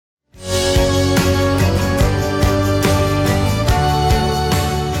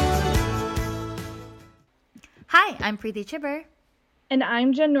I'm Preeti Chibber. And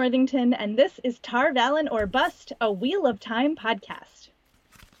I'm Jen Northington, and this is Tar Valon or Bust, a Wheel of Time podcast.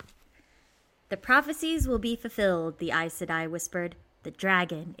 The prophecies will be fulfilled, the Aes Sedai whispered. The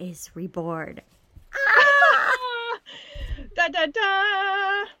dragon is reborn. Ah! Da da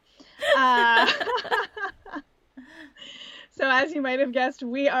da! So as you might have guessed,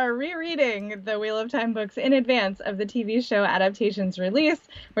 we are rereading the Wheel of Time books in advance of the TV show adaptation's release.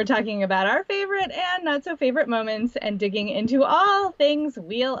 We're talking about our favorite and not so favorite moments and digging into all things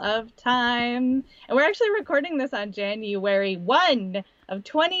Wheel of Time. And we're actually recording this on January 1 of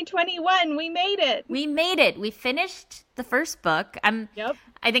 2021. We made it. We made it. We finished the first book. Yep.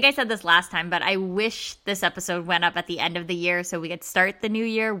 I think I said this last time, but I wish this episode went up at the end of the year so we could start the new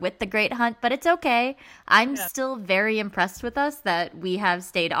year with The Great Hunt, but it's okay. I'm still very impressed with us that we have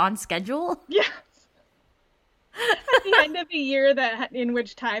stayed on schedule. Yes. At the end of a year in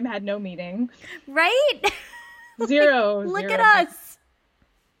which time had no meaning. Right? Zero. Look at us.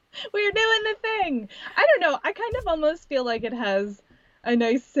 We're doing the thing. I don't know. I kind of almost feel like it has a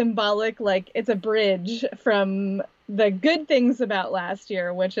nice symbolic, like it's a bridge from the good things about last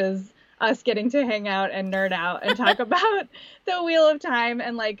year, which is us getting to hang out and nerd out and talk about the Wheel of Time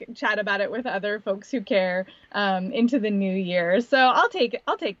and like chat about it with other folks who care into the new year. So I'll take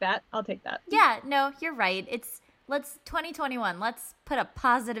that. Yeah, no, you're right. Let's 2021. Let's put a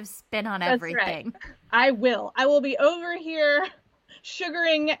positive spin on everything. Right. I will be over here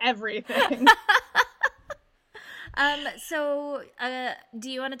sugaring everything. So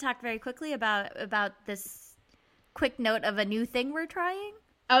do you want to talk very quickly about this quick note of a new thing we're trying?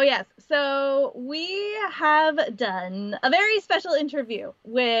 Oh, yes. So we have done a very special interview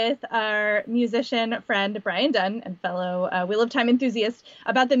with our musician friend, Brian Dunn, and fellow Wheel of Time enthusiast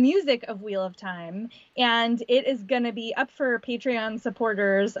about the music of Wheel of Time. And it is going to be up for Patreon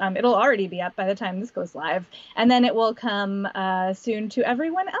supporters. It'll already be up by the time this goes live. And then it will come soon to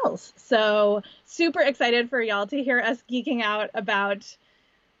everyone else. So super excited for y'all to hear us geeking out about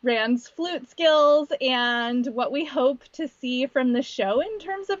Rand's flute skills and what we hope to see from the show in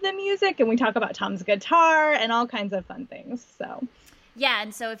terms of the music. And we talk about Tom's guitar and all kinds of fun things. So yeah,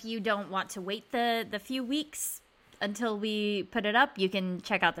 and so if you don't want to wait the few weeks until we put it up, you can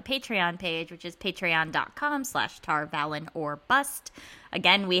check out the Patreon page, which is patreon.com/tarvalonorbust.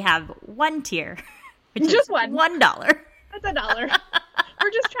 Again, we have one tier, which just is $1. That's $1. We're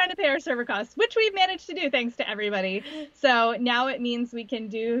just trying to pay our server costs, which we've managed to do thanks to everybody. So now it means we can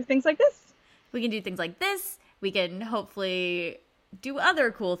do things like this. We can do things like this. We can hopefully do other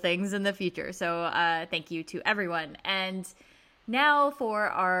cool things in the future. So thank you to everyone. And now for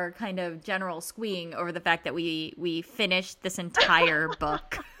our kind of general squeeing over the fact that we finished this entire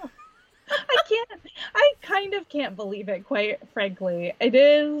book. I kind of can't believe it, quite frankly. It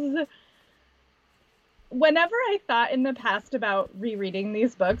is... Whenever I thought in the past about rereading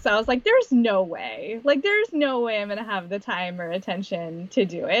these books, I was like, there's no way. Like, there's no way I'm going to have the time or attention to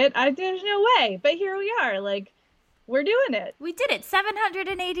do it. There's no way. But here we are. Like, we're doing it. We did it.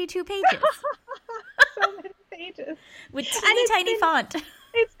 782 pages. So many pages. With teeny tiny font.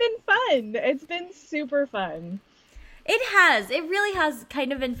 It's been fun. It's been super fun. It has. It really has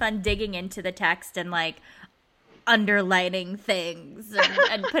kind of been fun digging into the text and, like, underlining things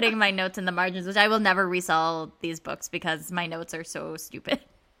and putting my notes in the margins, which I will never resell these books because my notes are so stupid.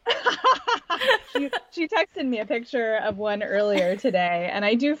 She texted me a picture of one earlier today, and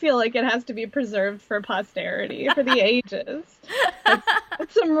I do feel like it has to be preserved for posterity, for the ages.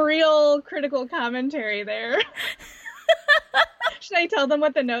 It's some real critical commentary there. Should I tell them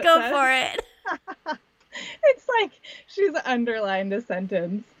what the note says? Go for it. It's like she's underlined a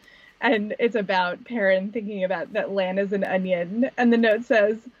sentence. And it's about Perrin thinking about that Lan is an onion. And the note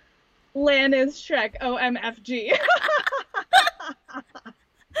says, Lan is Shrek, OMFG.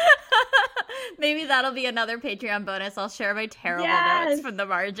 Maybe that'll be another Patreon bonus. I'll share my terrible notes from the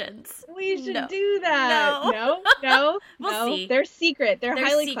margins. We should do that. No. We'll see. They're secret. They're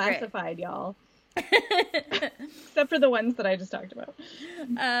highly classified, y'all. Except for the ones that I just talked about.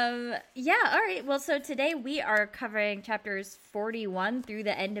 Yeah, all right. Well, so today we are covering chapters 41 through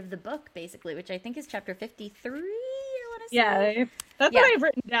the end of the book, basically, which I think is chapter 53, I want to say. Yeah, that's what I've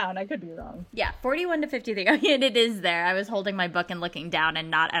written down. I could be wrong. Yeah, 41 to 53. I mean, it is there. I was holding my book and looking down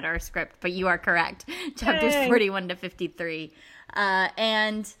and not at our script, but you are correct. Chapters 41 to 53.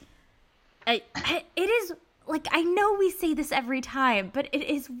 And it is... Like, I know we say this every time, but it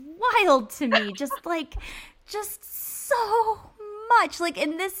is wild to me. just so much. Like,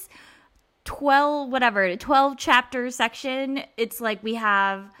 in this 12 chapter section, it's like we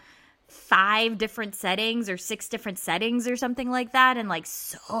have 5 different settings or 6 different settings or something like that. And, like,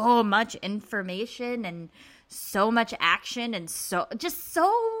 so much information and so much action and so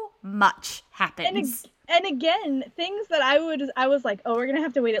much happens. And again, things that I was like, oh, we're gonna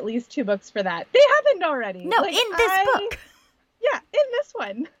have to wait at least 2 books for that. They happened already. No, like, in this book. Yeah, in this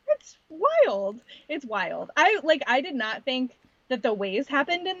one. It's wild. It's wild. I did not think that the ways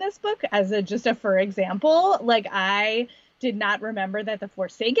happened in this book as just a for example. Like, I did not remember that the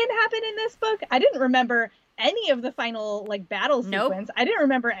Forsaken happened in this book. I didn't remember any of the final like battle sequence. I didn't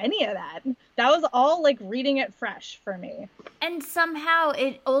remember any of that. That was all like reading it fresh for me. And somehow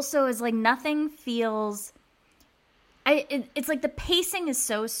it also is like nothing feels it's like the pacing is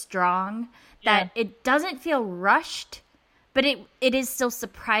so strong that it doesn't feel rushed, but it is still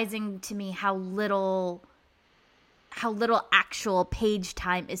surprising to me how little actual page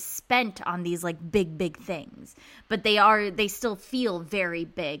time is spent on these like big things. But they still feel very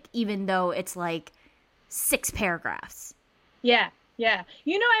big, even though it's like 6 paragraphs. Yeah.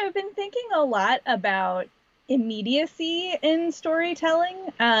 You know, I've been thinking a lot about immediacy in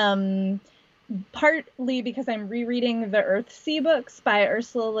storytelling, partly because I'm rereading the Earthsea books by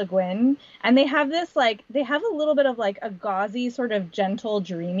Ursula Le Guin, and they have a little bit of like a gauzy sort of gentle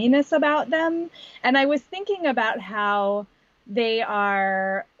dreaminess about them. And I was thinking about how they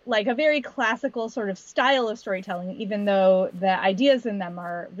are like a very classical sort of style of storytelling, even though the ideas in them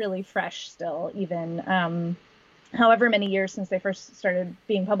are really fresh still, even however many years since they first started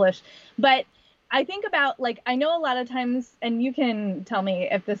being published. But I think about, like, I know a lot of times, and you can tell me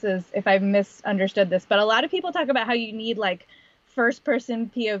if I've misunderstood this, but a lot of people talk about how you need like first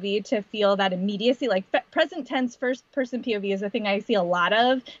person POV to feel that immediacy. Like present tense first person POV is a thing I see a lot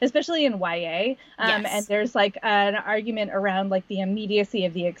of, especially in YA. And there's like an argument around like the immediacy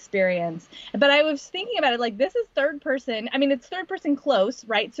of the experience. But I was thinking about it, like, this is third person. I mean, it's third person close,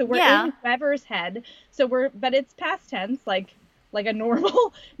 right? So we're in whoever's head. But it's past tense, like a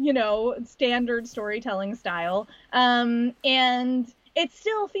normal, standard storytelling style. And it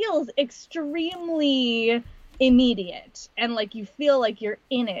still feels extremely immediate, and like you feel like you're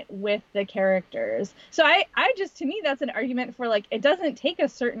in it with the characters. So I just, to me, that's an argument for like, it doesn't take a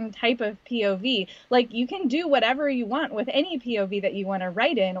certain type of POV. Like, you can do whatever you want with any POV that you want to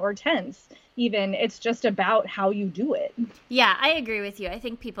write in, or tense even. It's just about how you do it. Yeah, I agree with you. I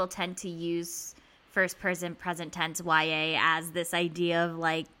think people tend to use first person present tense YA as this idea of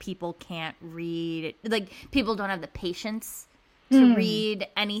like, people can't read, like people don't have the patience to read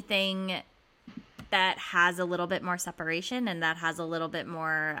anything that has a little bit more separation and that has a little bit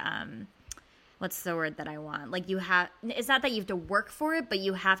more, what's the word that I want? Like, it's not that you have to work for it, but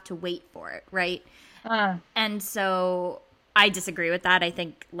you have to wait for it, right? And so I disagree with that. I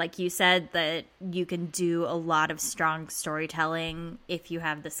think, like you said, that you can do a lot of strong storytelling if you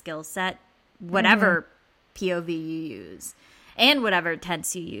have the skill set, whatever POV you use and whatever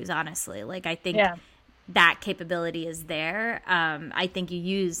tense you use, honestly. Like, I think that capability is there. I think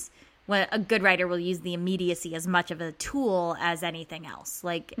a good writer will use the immediacy as much of a tool as anything else,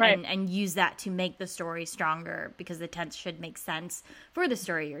 like, and use that to make the story stronger, because the tense should make sense for the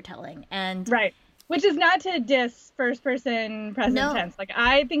story you're telling. And which is not to diss first person present tense. Like,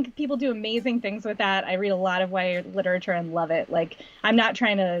 I think people do amazing things with that. I read a lot of YA literature and love it. Like, I'm not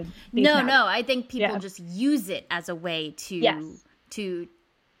trying to be I think people just use it as a way to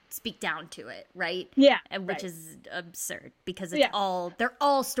speak down to it, right? Yeah. Which is absurd, because they're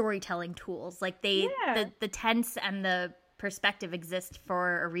all storytelling tools. Like, the tense and the perspective exist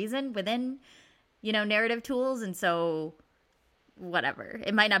for a reason within, narrative tools. And so whatever,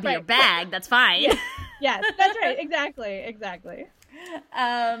 it might not be your bag. That's fine. Yes, that's right. Exactly.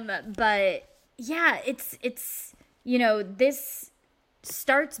 But yeah, it's, this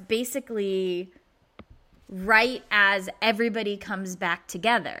starts basically right as everybody comes back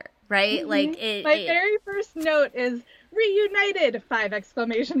together, right? Like, my very first note is reunited, 5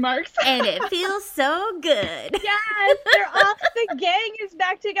 exclamation marks. And it feels so good. Yes, the gang is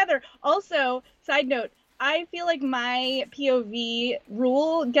back together. Also, side note, I feel like my POV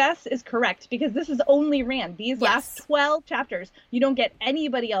rule guess is correct, because this is only Rand. These last 12 chapters, you don't get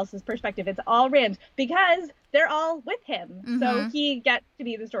anybody else's perspective. It's all Rand, because they're all with him. So he gets to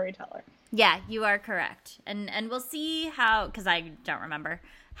be the storyteller. Yeah, you are correct. And we'll see how, because I don't remember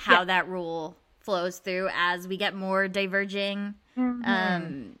how that rule flows through as we get more diverging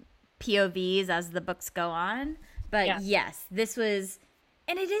POVs as the books go on. But yes, this was,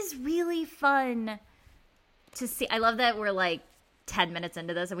 and it is really fun to see. I love that we're like 10 minutes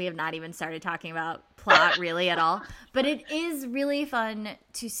into this and we have not even started talking about plot really at all. But it is really fun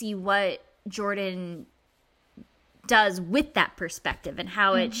to see what Jordan does with that perspective, and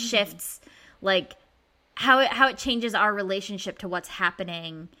how it shifts, like how it changes our relationship to what's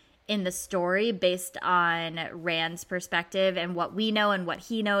happening in the story based on Rand's perspective and what we know and what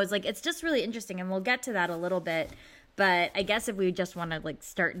he knows. Like, it's just really interesting, and we'll get to that a little bit. But I guess if we just want to like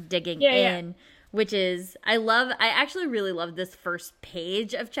start digging in, which is I actually really love this first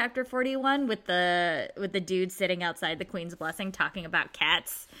page of chapter 41 with the dude sitting outside the Queen's Blessing talking about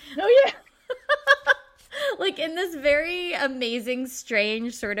cats. Oh yeah. Like in this very amazing,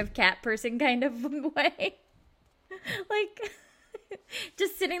 strange sort of cat person kind of way. Like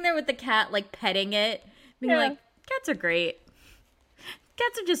just sitting there with the cat, like petting it, being like, cats are great.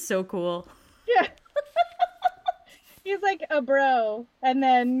 Cats are just so cool. Yeah. He's like a bro,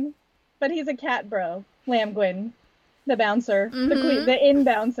 but he's a cat bro. Lamb Gwyn, the bouncer, the queen, the inn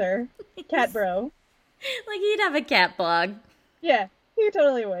bouncer, cat bro. Like he'd have a cat blog. Yeah, he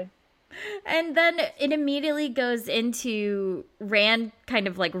totally would. And then it immediately goes into Rand kind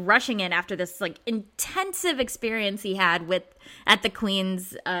of like rushing in after this like intensive experience he had at the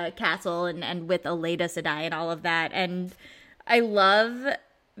Queen's castle and with Elaida Sedai and all of that. And I love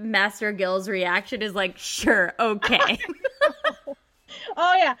Master Gil's reaction is like, sure, okay.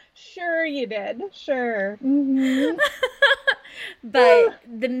 Oh yeah, sure you did, sure. Mm-hmm. But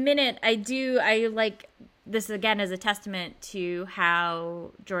the minute I like this again is a testament to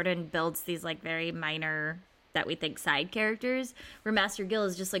how Jordan builds these like very minor that we think side characters, where Master Gil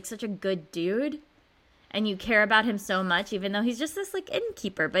is just like such a good dude and you care about him so much, even though he's just this like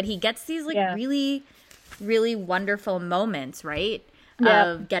innkeeper, but he gets these like really, really wonderful moments, right?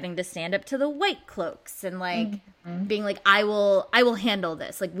 Of getting to stand up to the White Cloaks and like being like, I will handle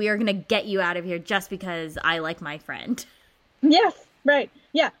this. Like, we are going to get you out of here just because I like my friend. Yes. Right.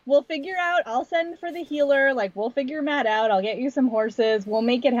 Yeah. We'll figure out, I'll send for the healer. Like, we'll figure Matt out. I'll get you some horses. We'll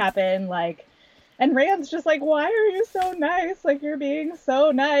make it happen. Like, and Rand's just like, why are you so nice? Like, you're being so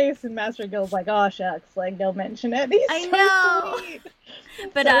nice. And Master Gil's like, oh, shucks. Like, don't mention it. He's I so know. Sweet.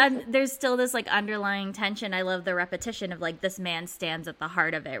 But there's still this like underlying tension. I love the repetition of like, this man stands at the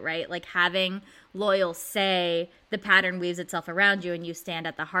heart of it, right? Like having Loial say the pattern weaves itself around you and you stand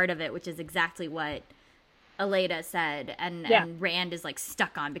at the heart of it, which is exactly what Elaida said, and Rand is like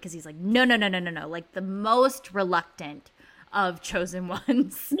stuck on because he's like, no, like the most reluctant of chosen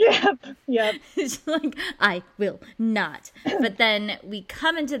ones. Yep. It's like, I will not. But then we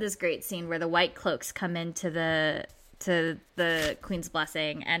come into this great scene where the White Cloaks come into the Queen's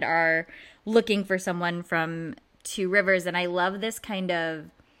Blessing and are looking for someone from Two Rivers, and I love this kind of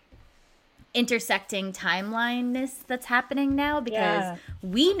intersecting timeline-ness that's happening now because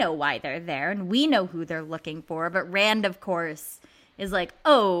we know why they're there and we know who they're looking for, but Rand, of course, is like,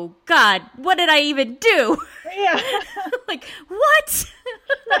 oh God, what did I even do? Yeah. Like, what?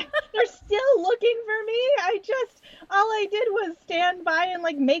 They're still looking for me. All I did was stand by and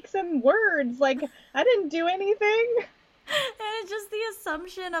like make some words. Like, I didn't do anything. And it's just the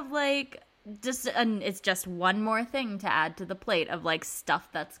assumption of like, it's just one more thing to add to the plate of like stuff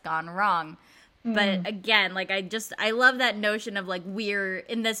that's gone wrong. But again, like I love that notion of like, we're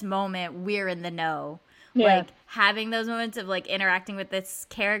in this moment, we're in the know. Like having those moments of like interacting with this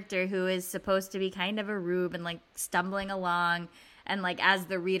character who is supposed to be kind of a rube and like stumbling along, and like as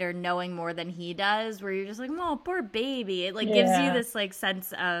the reader knowing more than he does, where you're just like, oh, poor baby. It like gives you this like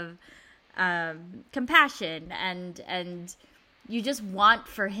sense of compassion and you just want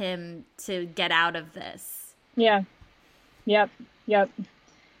for him to get out of this. Yeah. Yep.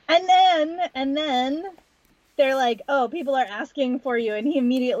 And then they're like, oh, people are asking for you, and he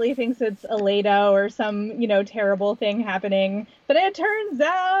immediately thinks it's Elaida or some, terrible thing happening. But it turns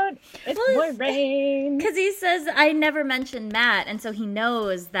out it's Moiraine. Because he says, I never mentioned Matt, and so he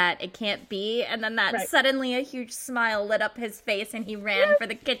knows that it can't be. And then suddenly a huge smile lit up his face, and he ran for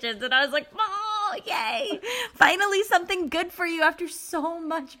the kitchens, and I was like, oh, yay! Finally something good for you after so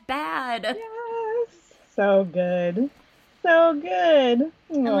much bad. Yes! So good. So good.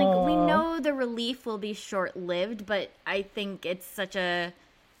 And like, we know the relief will be short-lived, but I think it's such a,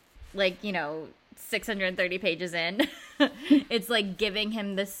 630 pages in. It's like giving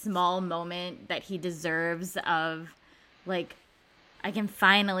him this small moment that he deserves of, like, I can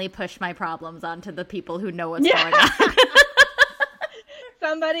finally push my problems onto the people who know what's going on.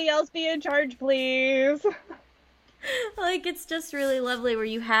 Somebody else be in charge, please. Like, it's just really lovely where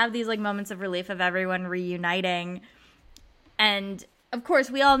you have these, like, moments of relief of everyone reuniting. And, of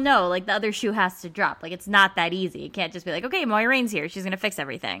course, we all know, like, the other shoe has to drop. Like, it's not that easy. It can't just be like, okay, Moiraine's here. She's going to fix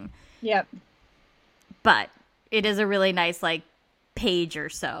everything. Yep. But it is a really nice, like, page or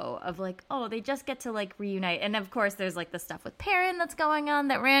so of, like, oh, they just get to, like, reunite. And, of course, there's, like, the stuff with Perrin that's going on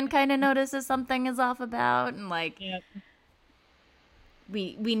that Rand kind of notices something is off about. And, like,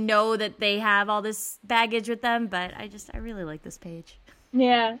 we know that they have all this baggage with them. But I really like this page.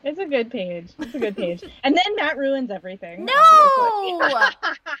 Yeah, it's a good page. It's a good page. And then Matt ruins everything. No!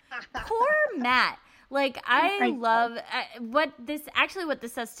 Poor Matt. Like, I know. love what this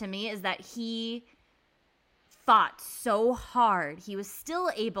says to me is that he fought so hard. He was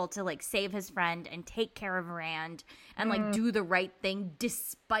still able to like save his friend and take care of Rand and like do the right thing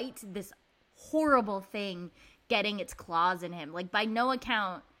despite this horrible thing getting its claws in him. Like, by no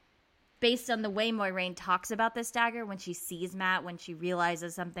account, based on the way Moiraine talks about this dagger when she sees Matt, when she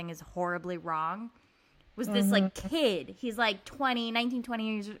realizes something is horribly wrong, was this like kid. He's like 20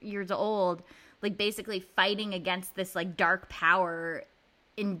 years old, like basically fighting against this like dark power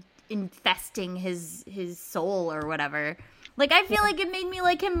infesting his soul or whatever. Like, I feel like it made me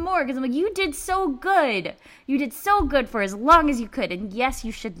like him more because I'm like, you did so good. You did so good for as long as you could, and yes,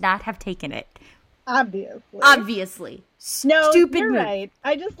 you should not have taken it. Obviously. No, Stupid you're move. Right.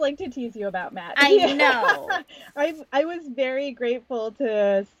 I just like to tease you about Matt. I know. I was very grateful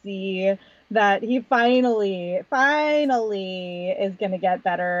to see that he finally is going to get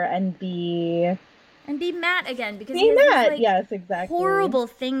better and be Matt again, because be Matt. Like, yes, exactly. horrible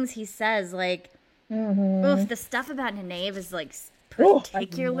things he says, like, oof, the stuff about Nynaeve is like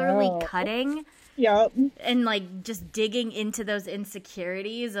particularly cutting. Yep. And like just digging into those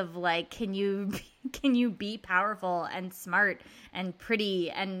insecurities of like, can you be powerful and smart and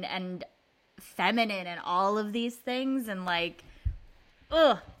pretty and feminine and all of these things, and like,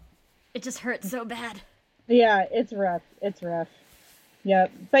 ugh, it just hurts so bad. Yeah, it's rough. It's rough.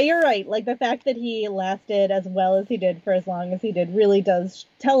 Yep. But you're right. Like, the fact that he lasted as well as he did for as long as he did really does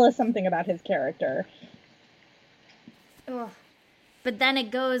tell us something about his character. Ugh. But then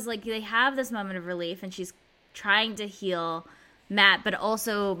it goes, like, they have this moment of relief, and she's trying to heal Matt, but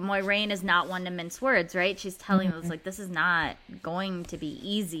also Moiraine is not one to mince words, right? She's telling us, like, this is not going to be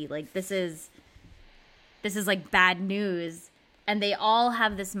easy. Like, this is like, bad news. And they all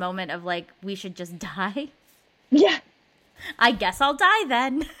have this moment of, like, we should just die. Yeah. I guess I'll die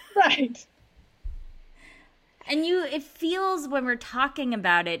then. Right. And it feels, when we're talking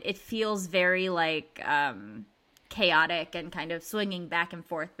about it, it feels very, like, chaotic and kind of swinging back and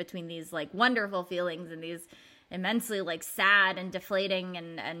forth between these like wonderful feelings and these immensely like sad and deflating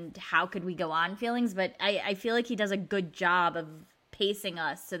and how could we go on feelings. But I feel like he does a good job of pacing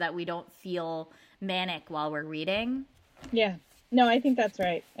us so that we don't feel manic while we're reading. Yeah. No, I think that's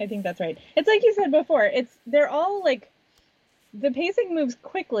right. It's like you said before, they're all like, the pacing moves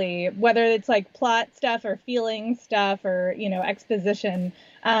quickly, whether it's like plot stuff or feeling stuff or, you know, exposition.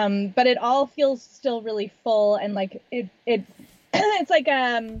 But it all feels still really full, and like it it's like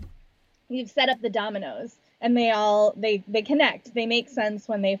you've set up the dominoes and they connect. They make sense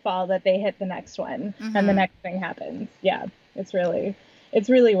when they fall, that they hit the next one and the next thing happens. Yeah. It's really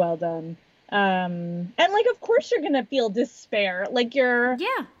well done. And like, of course you're gonna feel despair. Like,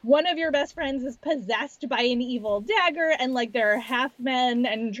 one of your best friends is possessed by an evil dagger, and like there are half men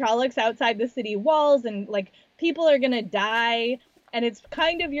and Trollocs outside the city walls, and like people are gonna die, and it's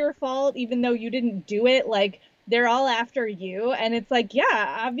kind of your fault even though you didn't do it. Like, they're all after you, and it's like,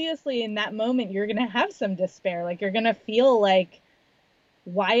 yeah, obviously in that moment you're gonna have some despair. Like, you're gonna feel like,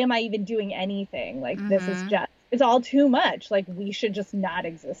 why am I even doing anything? Like, this is just, it's all too much. Like, we should just not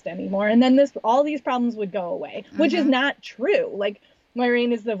exist anymore. And then all these problems would go away, which is not true. Like,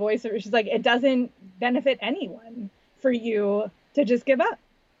 Moiraine is the voice of, she's like, it doesn't benefit anyone for you to just give up.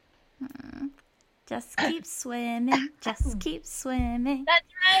 Just keep swimming. Just keep swimming. That's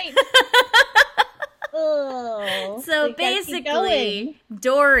right. Oh, so basically,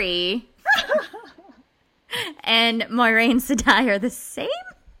 Dory and Moiraine Sedai are the same?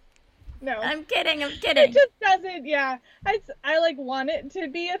 No. I'm kidding. It just doesn't, yeah. I like want it to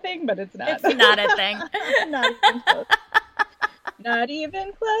be a thing, but it's not. It's not a thing. Not even close. Not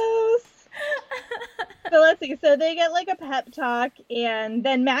even close. So let's see. So they get like a pep talk, and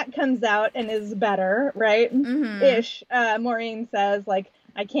then Matt comes out and is better, right? Ish. Moiraine says, like,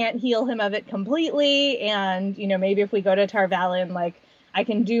 I can't heal him of it completely, and, you know, maybe if we go to Tar Valon, like, I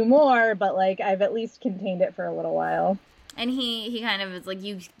can do more, but like I've at least contained it for a little while. And he kind of is like,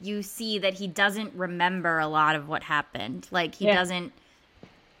 you see that he doesn't remember a lot of what happened. Like, he doesn't.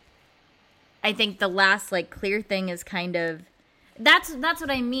 I think the last like clear thing is kind of, that's what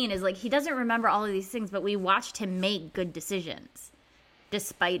I mean, is like, he doesn't remember all of these things, but we watched him make good decisions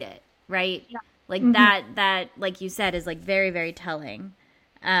despite it, right? Yeah. Like that like you said is like very, very telling.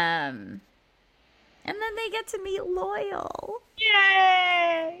 And then they get to meet Loial.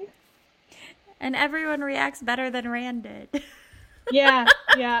 Yay! And everyone reacts better than Rand did. Yeah.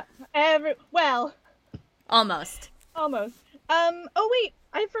 Well. Almost. Oh, wait.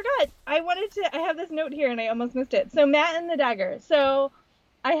 I forgot. I have this note here and I almost missed it. So Matt and the dagger. So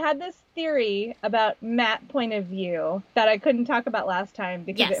I had this theory about Matt point of view that I couldn't talk about last time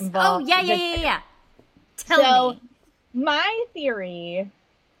because it Yes. involved. Oh, yeah. Tell me. My theory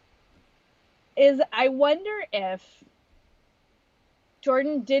is I wonder if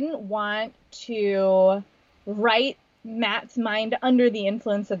Jordan didn't want to write Matt's mind under the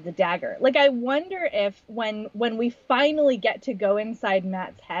influence of the dagger. Like, I wonder if when we finally get to go inside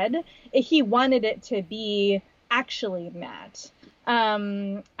Matt's head, if he wanted it to be actually Matt.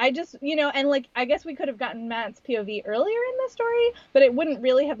 I just, and like, I guess we could have gotten Matt's POV earlier in the story, but it wouldn't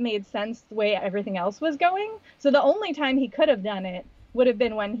really have made sense the way everything else was going. So the only time he could have done it would have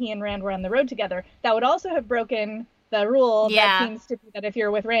been when he and Rand were on the road together. That would also have broken the rule that seems to be that if you're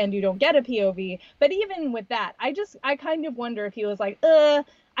with Rand, you don't get a POV. But even with that, I kind of wonder if he was like, I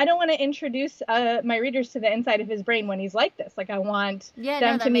don't want to introduce my readers to the inside of his brain when he's like this. Like, I want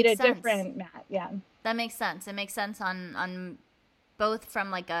them to meet a different Matt. Yeah. That makes sense. It makes sense on both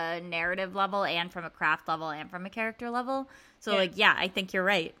from like a narrative level and from a craft level and from a character level. So like, yeah, I think you're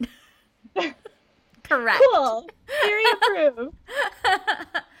right. Correct. Cool. Theory approved.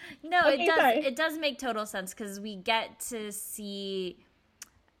 No, okay, it does make total sense because we get to see.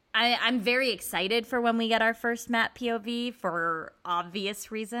 I'm very excited for when we get our first Matt POV for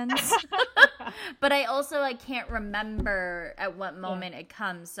obvious reasons. But I can't remember at what moment it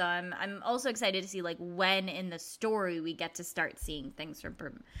comes. So I'm also excited to see like when in the story we get to start seeing things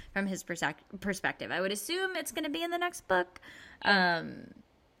from his perspective. I would assume it's going to be in the next book.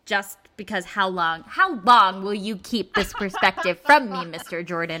 Just because how long will you keep this perspective from me, Mr.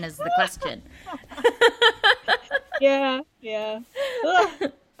 Jordan, is the question. Yeah.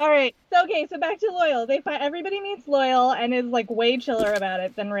 Ugh. All right. So back to Loial. Everybody meets Loial and is like way chiller about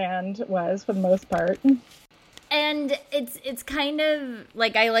it than Rand was for the most part. And it's kind of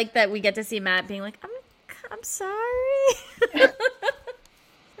like, I like that we get to see Matt being like, I'm sorry.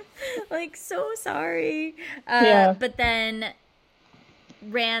 Like, so sorry. But then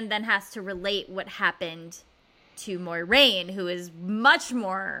Rand then has to relate what happened to Moiraine, who is much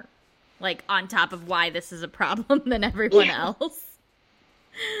more like on top of why this is a problem than everyone else.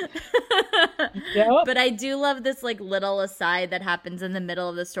 Yep. But I do love this like little aside that happens in the middle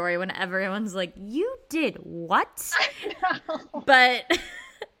of the story when everyone's like, "You did what?" But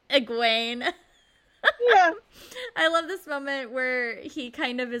Egwene. Yeah. I love this moment where he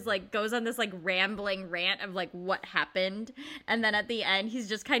kind of is like goes on this like rambling rant of like what happened, and then at the end he's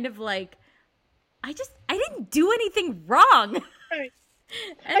just kind of like, I didn't do anything wrong. Right.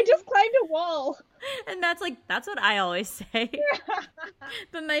 I just climbed a wall. And Matt's like, that's what I always say.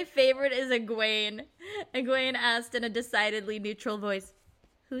 But my favorite is Egwene. Egwene asked in a decidedly neutral voice,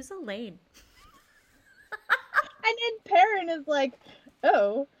 "Who's Elaine?" And then Perrin is like,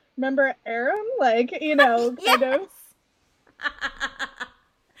 "Oh, remember Aram?" Like, kind of.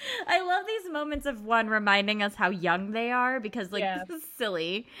 I love these moments of one reminding us how young they are because this is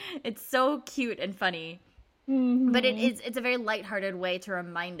silly. It's so cute and funny. Mm-hmm. But it's a very lighthearted way to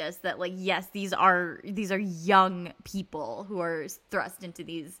remind us that like, yes, these are young people who are thrust into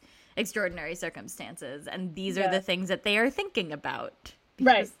these extraordinary circumstances, and these are the things that they are thinking about.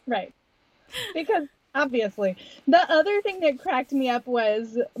 Right. Because obviously. The other thing that cracked me up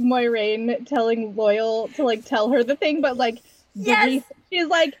was Moiraine telling Loial to like tell her the thing, but like brief. She's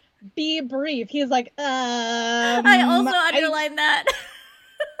like, be brief. He's like, I also underlined that.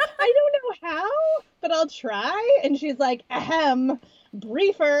 I don't know how, but I'll try. And she's like,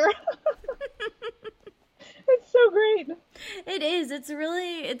 briefer. It's so great. It is. It's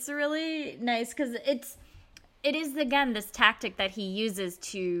really nice because it is again this tactic that he uses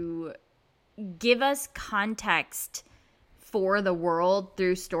to give us context for the world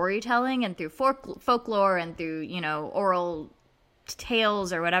through storytelling and through folklore and through oral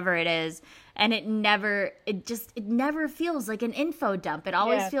tales or whatever it is. And it never feels like an info dump. It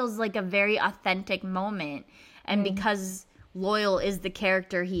always feels like a very authentic moment. And because Loial is the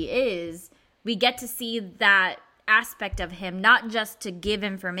character he is, we get to see that aspect of him, not just to give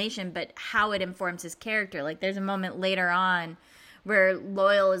information, but how it informs his character. Like there's a moment later on where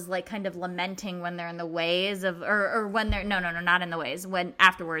Loial is like kind of lamenting when they're in the ways of, or when they're, no, not in the ways, when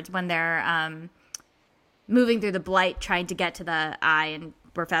afterwards, when they're moving through the blight, trying to get to the eye, and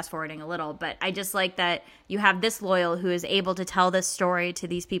we're fast forwarding a little, but I just like that you have this Loial who is able to tell this story to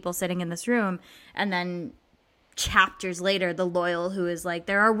these people sitting in this room, and then chapters later, the Loial who is like,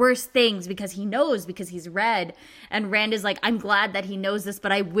 there are worse things because he's read, and Rand is like, I'm glad that he knows this,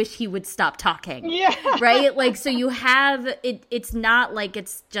 but I wish he would stop talking. Yeah. Right? Like, so you have, it's not like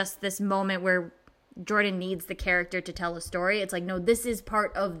it's just this moment where Jordan needs the character to tell a story. It's like, no, this is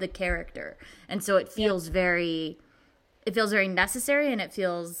part of the character. And so it feels very very necessary, and it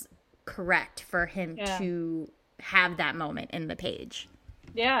feels correct for him Yeah. to have that moment in the page.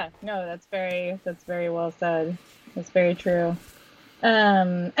 Yeah, no, that's very well said. That's very true.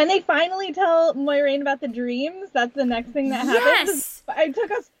 And they finally tell Moiraine about the dreams. That's the next thing that happens. Yes! It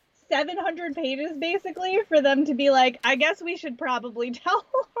took us 700 pages basically for them to be like, I guess we should probably tell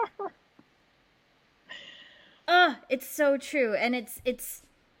her. It's so true. And it's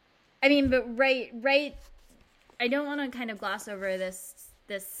I mean, but right I don't want to kind of gloss over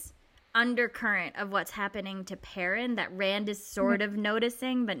this undercurrent of what's happening to Perrin that Rand is sort of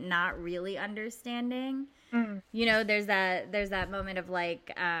noticing but not really understanding. You know, there's that moment of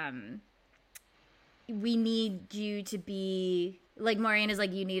like, we need you to be like, Moiraine is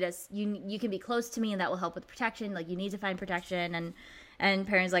like, you need us, you can be close to me and that will help with protection. Like, you need to find protection. And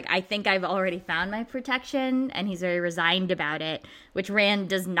Perrin's like, I think I've already found my protection, and he's very resigned about it, which Rand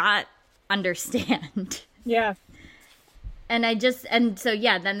does not understand. Yeah. And so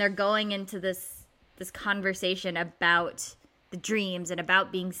then they're going into this conversation about the dreams and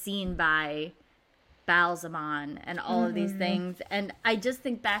about being seen by Balzamon and all of these things. And I just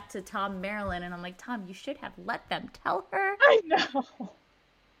think back to Tom Maryland, and I'm like, Tom, you should have let them tell her. I know.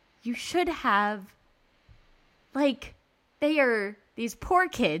 You should have, like, they are these poor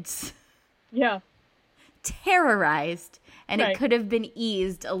kids. Yeah. Terrorized. And Right. it could have been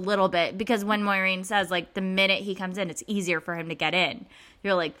eased a little bit, because when Moiraine says, like, the minute he comes in, it's easier for him to get in.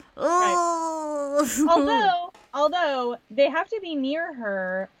 You're like, oh. Although they have to be near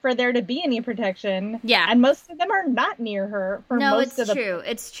her for there to be any protection. Yeah. And most of them are not near her for most of the...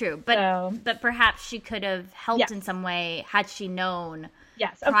 It's true. But perhaps she could have helped in some way had she known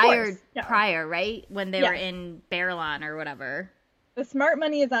Yes, of course. Yeah. prior, right? When they were in Baerlon or whatever. The smart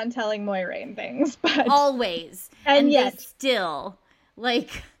money is on telling Moiraine things, but... Always. And yet... they still,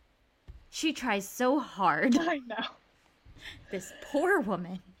 like, she tries so hard. I know. This poor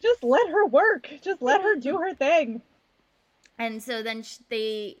woman. Just let her work. Just let her do her thing. And so then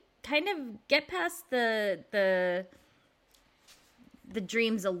they kind of get past the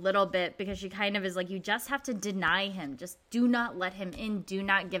dreams a little bit, because she kind of is like, you just have to deny him. Just do not let him in. Do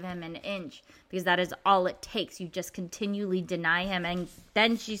not give him an inch, because that is all it takes. You just continually deny him. And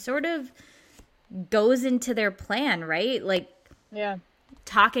then she sort of goes into their plan, right? Like, yeah,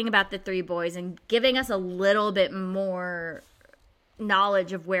 talking about the three boys and giving us a little bit more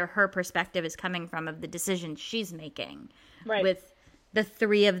knowledge of where her perspective is coming from, of the decisions she's making. Right. With the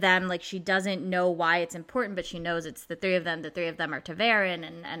three of them, like, she doesn't know why it's important, but she knows it's the three of them. The three of them are Ta'veren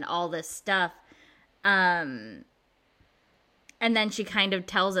and all this stuff. And then she kind of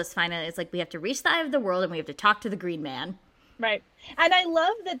tells us finally, it's like, we have to reach the Eye of the World and we have to talk to the Green Man. Right. And I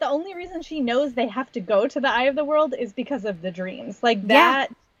love that the only reason she knows they have to go to the Eye of the World is because of the dreams. Like,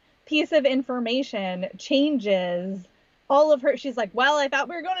 that piece of information changes all of her. She's like, well, I thought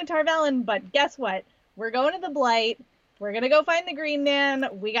we were going to Tar Valon, but guess what? We're going to the Blight. We're going to go find the Green Man.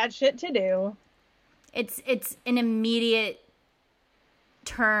 We got shit to do. It's an immediate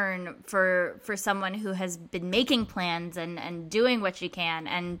turn for someone who has been making plans and doing what she can.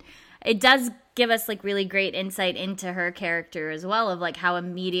 And it does give us, like, really great insight into her character as well, of, like, how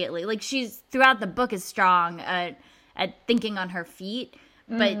immediately, like, she's throughout the book is strong at thinking on her feet,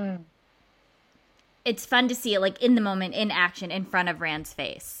 but it's fun to see it, like, in the moment, in action, in front of Rand's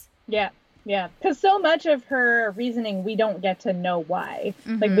face. Yeah. Yeah, because so much of her reasoning, we don't get to know why.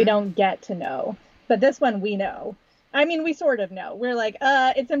 Like, we don't get to know. But this one, we know. I mean, we sort of know. We're like,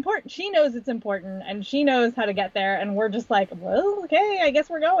 it's important. She knows it's important, and she knows how to get there, and we're just like, well, okay, I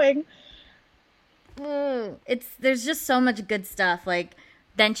guess we're going. There's just so much good stuff. Like,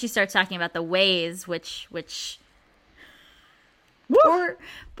 then she starts talking about the ways, which poor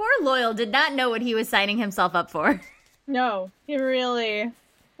Loyal did not know what he was signing himself up for. No, he really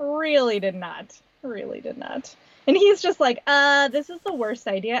did not. Really did not. And he's just like, this is the worst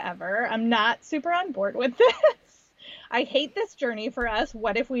idea ever. I'm not super on board with this. I hate this journey for us.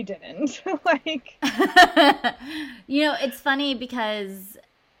 What if we didn't? Like, you know, it's funny because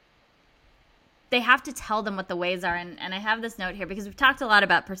they have to tell them what the ways are. And I have this note here because we've talked a lot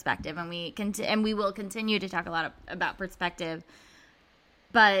about perspective, and we will continue to talk a lot about perspective.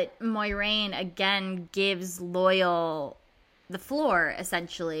 But Moiraine, again, gives Loyal the floor,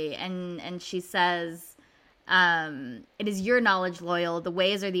 essentially, and she says, it is your knowledge, Loyal. The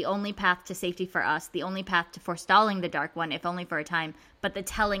ways are the only path to safety for us, the only path to forestalling the Dark One, if only for a time, but the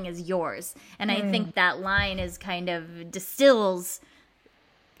telling is yours. And I think that line is kind of distills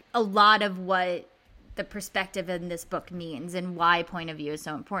a lot of what the perspective in this book means and why point of view is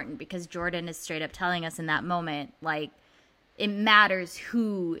so important, because Jordan is straight up telling us in that moment, like, it matters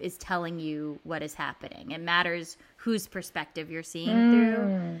who is telling you what is happening. It matters whose perspective you're seeing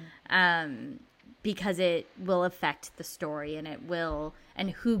through, because it will affect the story, and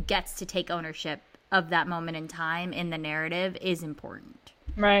who gets to take ownership of that moment in time in the narrative is important.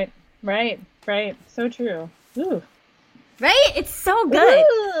 Right. So true. Ooh. Right? It's so good.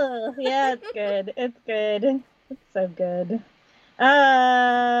 Ooh. Yeah, it's good. It's so good.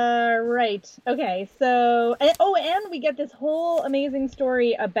 Right. Okay. So, and we get this whole amazing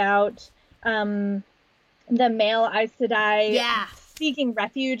story about the male Aes Sedai seeking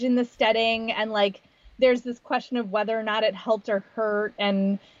refuge in the steading, and like there's this question of whether or not it helped or hurt,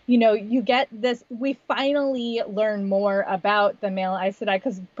 and you get this. We finally learn more about the male Aes Sedai,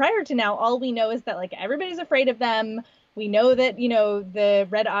 because prior to now, all we know is that like everybody's afraid of them. We know that, the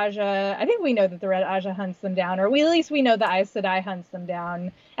Red Aja, I think we know that the Red Aja hunts them down, or at least we know the Aes Sedai hunts them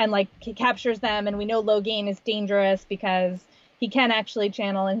down and like captures them. And we know Logain is dangerous because he can actually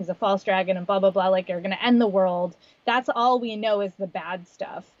channel and he's a false dragon and blah, blah, blah. Like they're going to end the world. That's all we know is the bad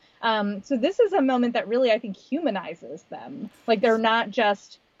stuff. So this is a moment that really, I think, humanizes them. Like they're not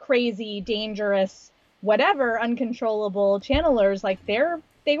just crazy, dangerous, whatever, uncontrollable channelers. Like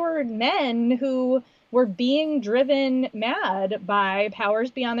they were men who were being driven mad by powers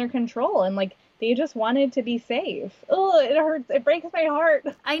beyond their control, and like they just wanted to be safe. Oh, it hurts. It breaks my heart.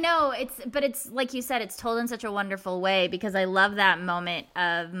 I know, but it's like you said, it's told in such a wonderful way, because I love that moment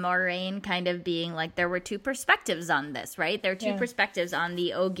of Moiraine kind of being like, there were two perspectives on this, right? There are two perspectives on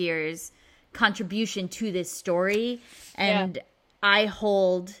the Ogier's contribution to this story, and I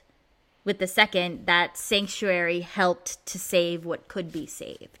hold with the second that Sanctuary helped to save what could be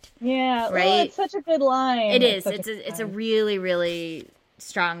saved. Yeah, right. Oh, it's such a good line. It is. It's a really, really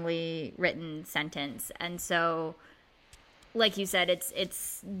strongly written sentence, and so, like you said,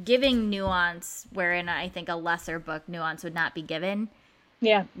 it's giving nuance wherein I think a lesser book nuance would not be given.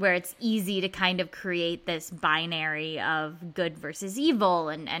 Yeah, where it's easy to kind of create this binary of good versus evil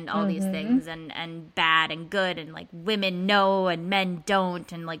and all these things and bad and good, and like women know and men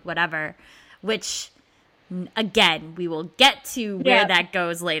don't, and like whatever, which again, we will get to where that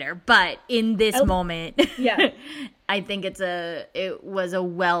goes later. But in this moment, I think it was a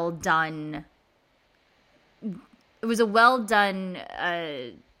well done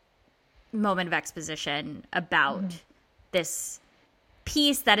moment of exposition about this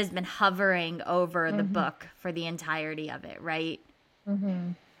piece that has been hovering over the book for the entirety of it, right?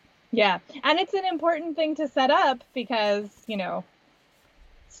 Yeah, and it's an important thing to set up because,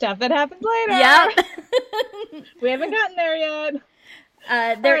 stuff that happens later. Yep. We haven't gotten there yet.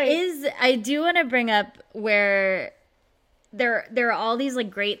 I do want to bring up where there are all these like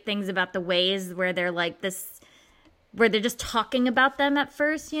great things about the ways where they're like this, where they're just talking about them at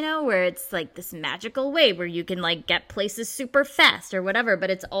first, where it's like this magical way where you can like get places super fast or whatever, but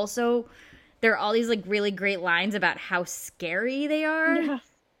it's also, there are all these like really great lines about how scary they are,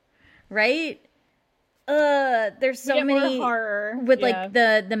 right? There's so many horror with like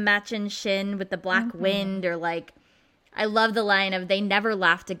the Machin Shin with the black wind, or like, I love the line of, they never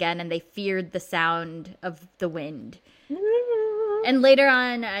laughed again and they feared the sound of the wind. And later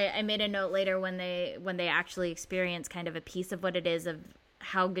on, I made a note later when they actually experience kind of a piece of what it is of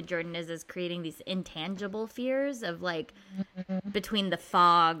how good Jordan is creating these intangible fears of like between the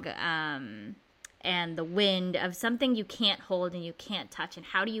fog and the wind, of something you can't hold and you can't touch, and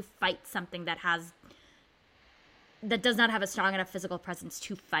how do you fight something that does not have a strong enough physical presence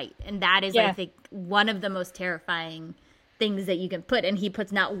to fight. And that is, I think, one of the most terrifying things that you can put, and he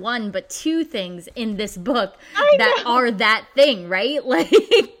puts not one but two things in this book that are that thing, right? Like,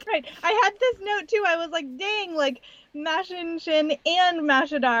 right. I had this note too. I was like, dang, like Machin Shin and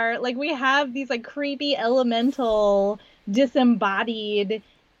Mashadar, like we have these like creepy elemental disembodied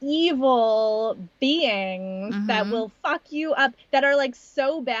evil beings that will fuck you up, that are like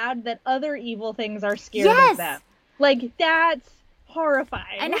so bad that other evil things are scared of them. Like that's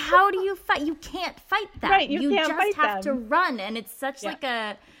horrifying. And how do you fight? You can't fight that. Right, you just can't fight have them. to run, and it's such like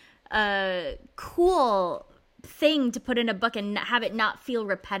a cool thing to put in a book and have it not feel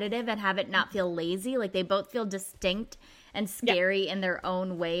repetitive and have it not feel lazy. Like they both feel distinct and scary in their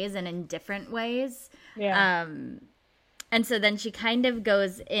own ways and in different ways. Yeah. And so then she kind of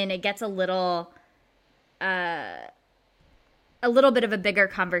goes in. It gets a little bit of a bigger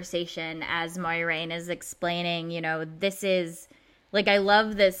conversation as Moiraine is explaining, this is, like, I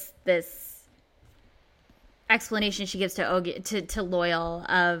love this explanation she gives to Loial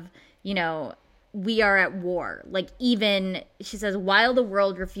of, we are at war. Like, even, she says, while the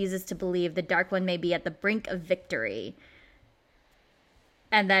world refuses to believe the Dark One may be at the brink of victory,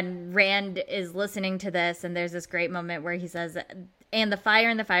 And then Rand is listening to this, and there's this great moment where he says, "And the fire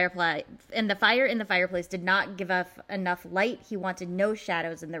in the fireplace did not give off enough light. He wanted no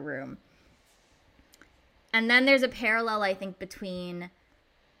shadows in the room." And then there's a parallel, I think, between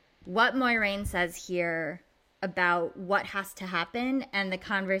what Moiraine says here about what has to happen and the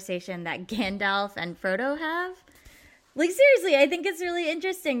conversation that Gandalf and Frodo have. Like, seriously, I think it's really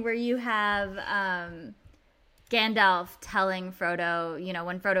interesting where you have Gandalf telling Frodo, you know,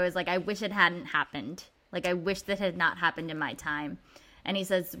 when Frodo is like, "I wish it hadn't happened. Like, I wish that had not happened in my time." And he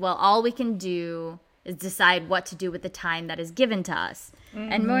says, "Well, all we can do is decide what to do with the time that is given to us."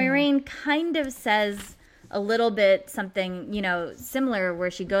 Mm-hmm. And Moiraine kind of says a little bit something, you know, similar,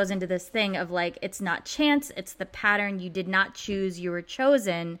 where she goes into this thing of like, it's not chance, it's the pattern. You did not choose, you were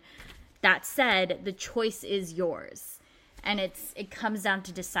chosen. That said, the choice is yours. And it comes down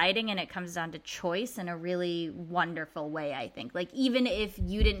to deciding, and it comes down to choice in a really wonderful way, I think. Like, even if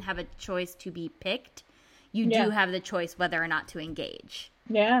you didn't have a choice to be picked, you do have the choice whether or not to engage.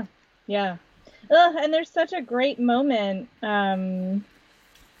 Yeah, yeah. Ugh, and there's such a great moment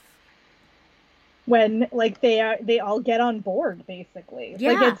when like they all get on board, basically.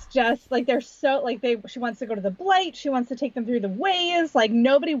 Yeah. Like, it's just like they're so like she wants to go to the Blight, she wants to take them through the ways. Like,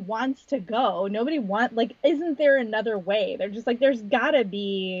 nobody wants to go. Like, isn't there another way? They're just like, there's gotta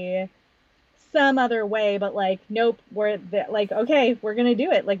be some other way, but like, nope, like, okay, we're gonna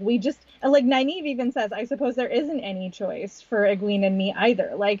do it. Like, we just, like, Nynaeve even says, "I suppose there isn't any choice for Egwene and me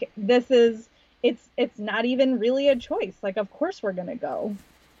either." Like, it's not even really a choice. Like, of course we're gonna go.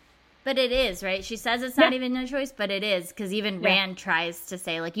 But it is, right? She says it's not even a choice, but it is, because even Rand tries to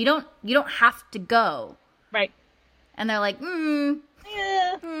say, like, you don't have to go. Right. And they're like, kind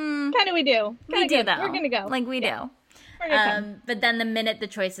of we do. We do, though. We're going to go. Like, we do. But then the minute the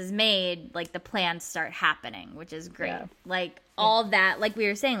choice is made, like, the plans start happening, which is great. Yeah. Like, all that, like we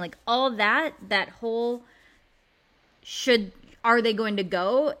were saying, like, all that whole are they going to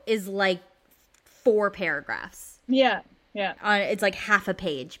go is, like, 4 paragraphs. Yeah. Yeah. It's like half a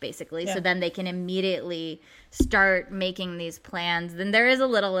page, basically. Yeah. So then they can immediately start making these plans. Then there is a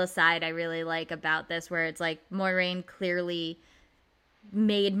little aside I really like about this, where it's like Moiraine clearly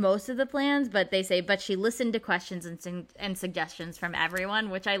made most of the plans, but they say, but she listened to questions and suggestions from everyone,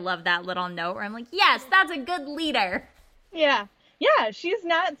 which I love that little note where I'm like, yes, that's a good leader. Yeah. Yeah, she's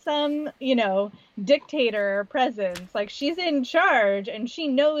not some, you know, dictator presence. Like, she's in charge, and she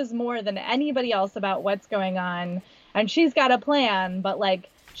knows more than anybody else about what's going on. And she's got a plan, but, like,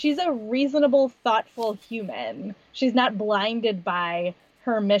 she's a reasonable, thoughtful human. She's not blinded by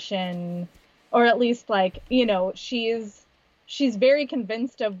her mission, or at least, like, you know, she's very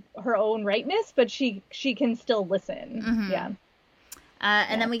convinced of her own rightness, but she can still listen. Mm-hmm. Yeah.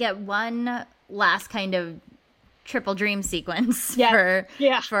 And then we get one last kind of triple dream sequence for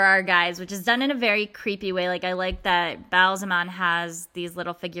our guys, which is done in a very creepy way. Like, I like that Balzaman has these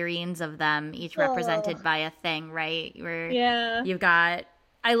little figurines of them, each represented by a thing, right? Where you've got,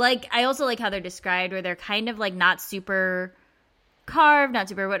 I also like how they're described, where they're kind of like not super carved, not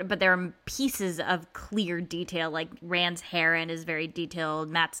super, but there are pieces of clear detail. Like Rand's heron is very detailed,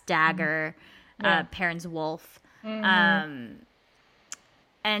 Matt's dagger, Perrin's wolf, and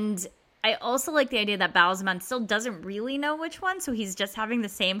I also like the idea that Balzaman still doesn't really know which one, so he's just having the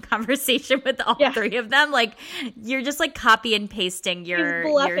same conversation with all 3 of them. Like, you're just like copy and pasting your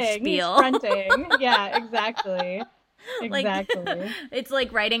spiel. He's fronting. Yeah, exactly. Exactly. Like, it's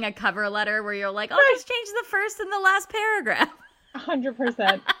like writing a cover letter where you're like, I'll just change the first and the last paragraph.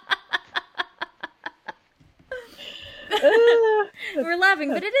 100%. We're laughing,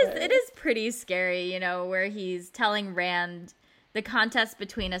 but it is pretty scary, you know, where he's telling Rand, the contest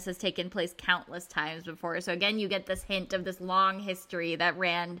between us has taken place countless times before. So again, you get this hint of this long history that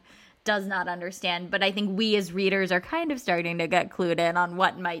Rand does not understand. But I think we as readers are kind of starting to get clued in on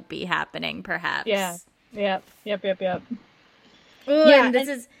what might be happening, perhaps. Yeah. Yep. Ooh, yeah, and this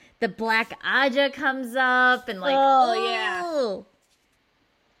is the Black Aja comes up and like, yeah.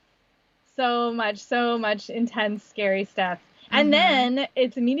 So much intense, scary stuff. And then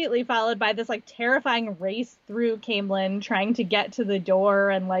it's immediately followed by this, like, terrifying race through Caemlyn, trying to get to the door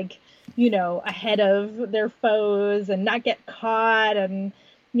and, like, you know, ahead of their foes and not get caught. And,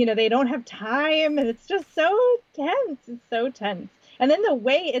 you know, they don't have time. And it's just so tense. It's so tense. And then the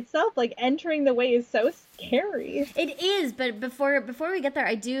way itself, like, entering the way is so scary. It is. But before we get there,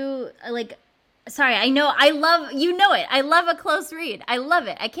 I do, like... Sorry, I know, I love... You know it. I love a close read. I love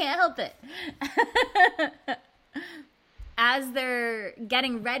it. I can't help it. As they're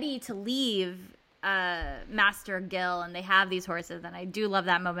getting ready to leave Master Gil, and they have these horses, and I do love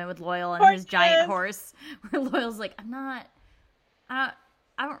that moment with Loial and his giant horse, where Loial's like, I'm not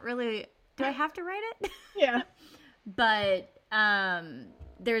I don't really, do I have to write it? Yeah. But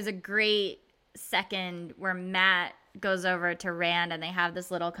there's a great second where Matt goes over to Rand and they have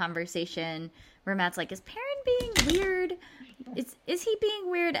this little conversation where Matt's like, is Perrin being weird? Is he being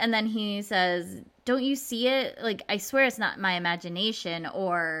weird? And then he says, don't you see it? Like, I swear it's not my imagination.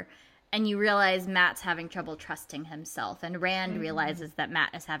 And you realize Matt's having trouble trusting himself. And Rand realizes that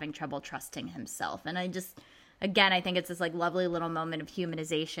Matt is having trouble trusting himself. And I just, again, I think it's this like lovely little moment of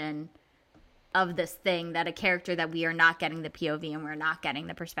humanization of this thing that a character that we are not getting the POV and we're not getting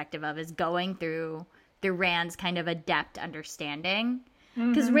the perspective of is going through Rand's kind of adept understanding.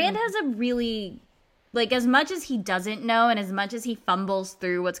 Because Rand has a really, like, as much as he doesn't know and as much as he fumbles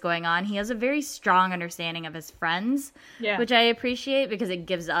through what's going on, he has a very strong understanding of his friends, which I appreciate because it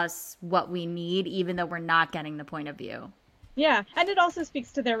gives us what we need, even though we're not getting the point of view. Yeah, and it also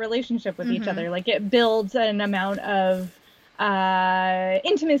speaks to their relationship with each other. Like, it builds an amount of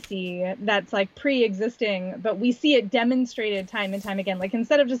intimacy that's, like, pre-existing, but we see it demonstrated time and time again. Like,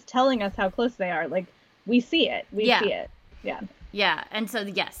 instead of just telling us how close they are, like, we see it. We see it. Yeah. Yeah, and so,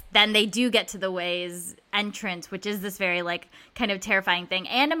 yes, then they do get to the Way's entrance, which is this very, like, kind of terrifying thing,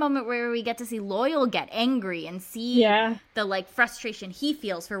 and a moment where we get to see Loial get angry and see the, like, frustration he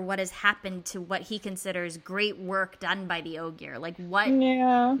feels for what has happened to what he considers great work done by the Ogier. Like, what...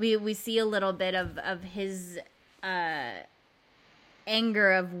 Yeah. We see a little bit of his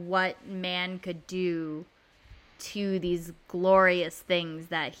anger of what man could do to these glorious things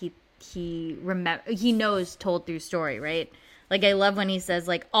that he knows told through story, right? Like, I love when he says,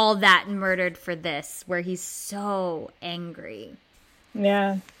 like, all that murdered for this, where he's so angry.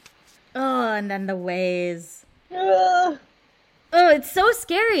 Yeah. Oh, and then the Ways. Oh, it's so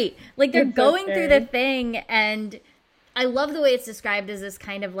scary. Like, they're going through the thing, and I love the way it's described as this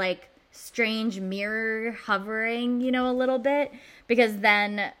kind of, like, strange mirror hovering, you know, a little bit. Because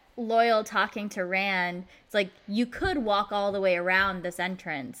then Loial talking to Rand, it's like, you could walk all the way around this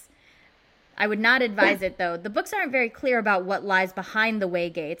entrance. I would not advise it, though. The books aren't very clear about what lies behind the way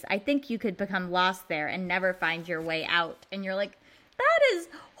gates. I think you could become lost there and never find your way out. And you're like, that is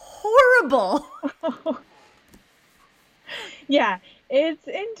horrible. Yeah, it's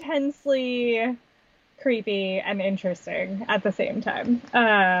intensely creepy and interesting at the same time.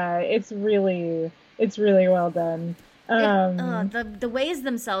 It's really well done. The Ways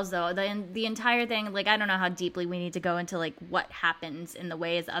themselves, though, the entire thing, like, I don't know how deeply we need to go into, like, what happens in the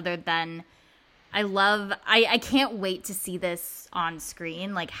Ways other than... I can't wait to see this on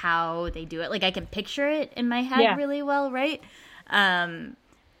screen, like how they do it. Like, I can picture it in my head really well, right?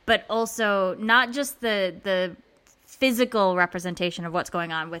 But also not just the physical representation of what's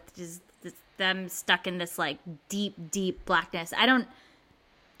going on with just them stuck in this, like, deep blackness.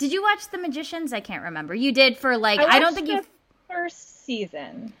 Did you watch The Magicians? I can't remember. You did for, like, I don't think you first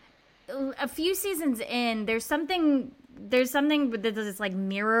season. A few seasons in, there's something with this, like,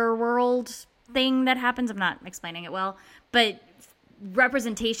 mirror world thing that happens. I'm not explaining it well, but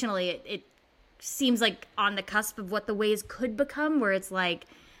representationally it seems like on the cusp of what the Ways could become, where it's like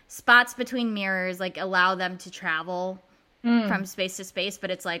spots between mirrors, like, allow them to travel from space to space,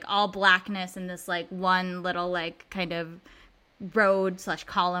 but it's like all blackness and this, like, one little, like, kind of road /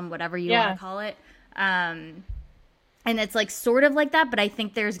 column, whatever you want to call it, and it's, like, sort of like that, but I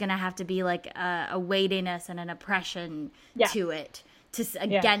think there's gonna have to be, like, a weightiness and an oppression to it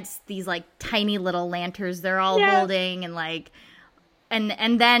against these, like, tiny little lanterns they're all holding, and, like, and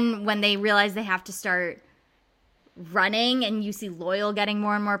then when they realize they have to start running, and you see Loial getting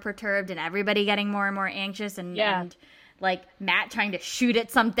more and more perturbed, and everybody getting more and more anxious, and like Matt trying to shoot at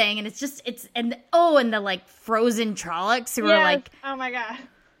something, and and the, like, frozen Trollocs who are like, oh my god.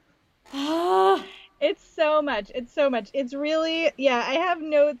 It's so much. It's really, I have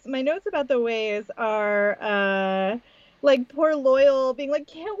notes. My notes about the Ways are, like, poor Loial being like,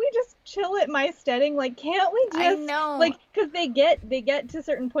 can't we just chill at my steading? Like, can't we just, I know. Like, because they get to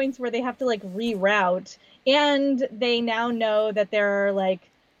certain points where they have to, like, reroute, and they now know that there are, like,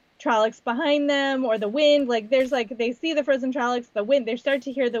 Trollocs behind them, or the wind, like, there's, like, they see the frozen Trollocs, the wind, they start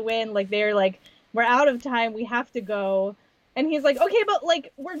to hear the wind, like, they're like, we're out of time, we have to go. And he's like, okay, but,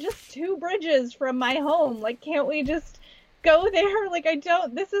 like, we're just 2 bridges from my home. Like, can't we just go there? Like,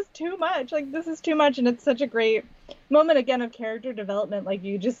 this is too much. Like, this is too much. And it's such a great moment, again, of character development. Like,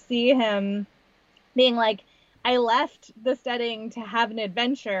 you just see him being like, I left the steading to have an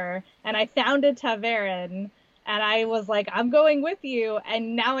adventure, and I found a tavern, and I was like, I'm going with you,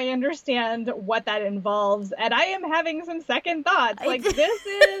 and now I understand what that involves, and I am having some second thoughts. Like, this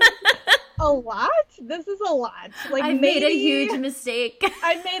is a lot. This is a lot. Like I made a huge mistake.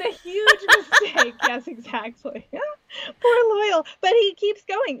 I made a huge mistake. Yes, exactly. Poor Loyal. But he keeps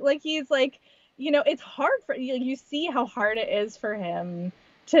going. Like, he's like, it's hard for you see how hard it is for him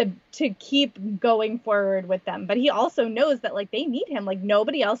to keep going forward with them. But he also knows that, like, they need him. Like,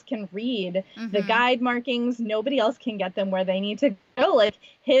 nobody else can read the guide markings. Nobody else can get them where they need to go. Like,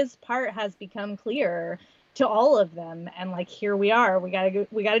 his part has become clear to all of them, and like, here we are. We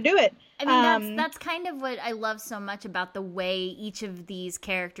gotta do it. I mean, that's kind of what I love so much about the way each of these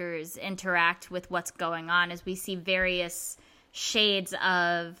characters interact with what's going on, is we see various shades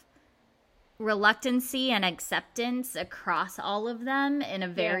of reluctancy and acceptance across all of them in a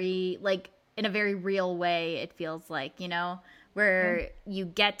very in a very real way. It feels like, where you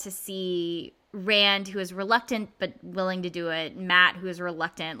get to see Rand, who is reluctant but willing to do it, Mat, who is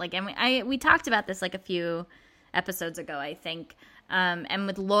reluctant, like, and we talked about this like a few episodes ago, I think, and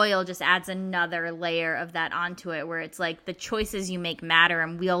with Loyal just adds another layer of that onto it, where it's like the choices you make matter,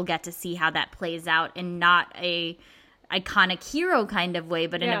 and we'll get to see how that plays out in not a iconic hero kind of way,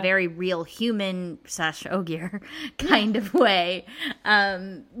 but in a very real human / Ogier kind of way.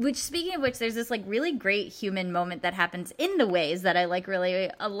 Which, speaking of which, there's this like really great human moment that happens in the Ways that I like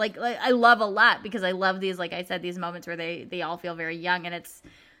really like I love a lot, because I love these, like I said, these moments where they all feel very young, and it's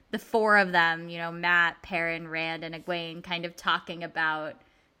the four of them, Mat, Perrin, Rand, and Egwene, kind of talking to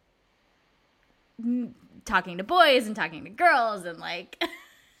boys and talking to girls, and like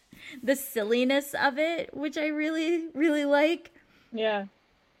the silliness of it, which I really, really like. Yeah.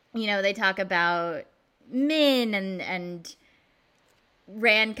 They talk about Min, and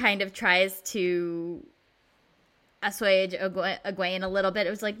Rand kind of tries to assuage Egwene a little bit. It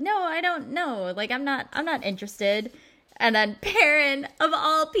was like, no, I don't know. Like, I'm not interested. And then Perrin, of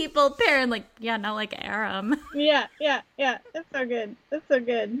all people, like, yeah, not like Aram. Yeah. That's so good.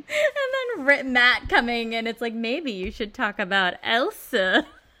 And then Mat coming, and it's like, maybe you should talk about Elsa.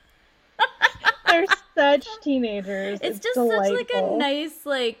 They're such teenagers. It's just delightful. Such like a nice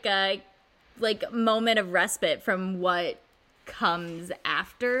like moment of respite from what comes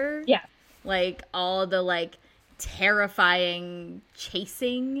after. Yeah. Like all the like terrifying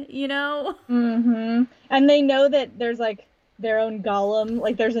chasing, Mm-hmm. And they know that there's like their own Gollum.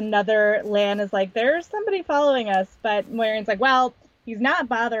 Like, there's another, Lan is like, there's somebody following us, but Moira's like, well, he's not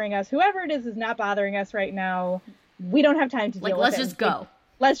bothering us. Whoever it is not bothering us right now. We don't have time to deal with it. Let's just go.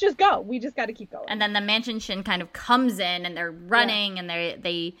 Let's just go. We just got to keep going. And then the Mansion Shin kind of comes in, and they're running, and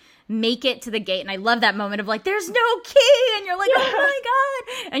they make it to the gate. And I love that moment of like, there's no key, and you're like, oh my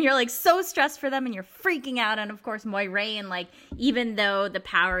god, and you're like so stressed for them, and you're freaking out. And of course, Moiraine, like, even though the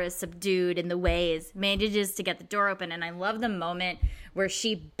power is subdued in the Ways, manages to get the door open. And I love the moment where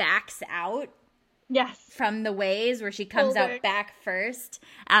she backs out. Yes. From the Ways, where she comes out back first,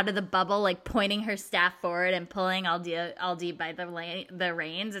 out of the bubble, like pointing her staff forward and pulling Aldi by the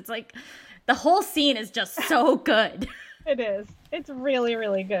reins. It's like, the whole scene is just so good. It is. It's really,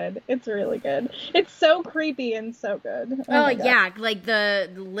 really good. It's really good. It's so creepy and so good. Oh yeah, like the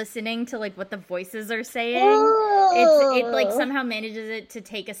listening to like what the voices are saying. It like somehow manages it to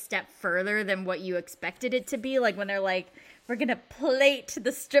take a step further than what you expected it to be. Like when they're like, we're gonna plate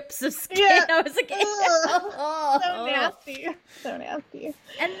the strips of skin. Yeah. I was like, so nasty. So nasty.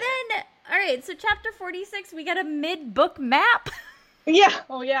 And then, all right, so chapter 46, we got a mid-book map. Yeah.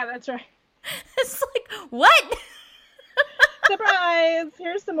 Oh yeah, that's right. It's like, what? Surprise!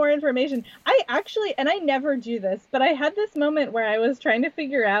 Here's some more information. I actually, and I never do this, but I had this moment where I was trying to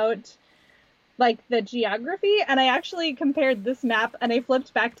figure out like the geography, and I actually compared this map, and I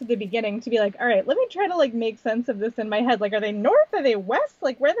flipped back to the beginning to be like, all right, let me try to like make sense of this in my head. Like, are they north? Are they west?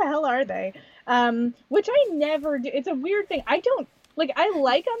 Like, where the hell are they? Which I never do. It's a weird thing. I don't like. I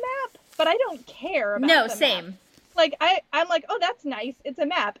like a map, but I don't care about. No, the same. Map. Like I'm like, oh, that's nice. It's a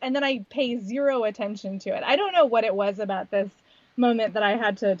map, and then I pay zero attention to it. I don't know what it was about this moment that I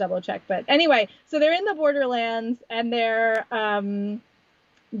had to double check. But anyway, so they're in the Borderlands, and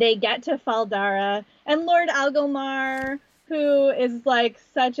they get to Fal Dara, and Lord Algomar, who is like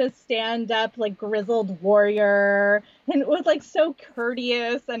such a stand-up, like grizzled warrior, and was like so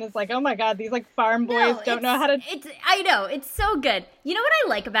courteous, and is like, oh my god, these like farm boys don't know how to. I know, it's so good. You know what I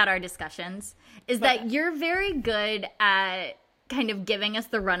like about our discussions is that you're very good at kind of giving us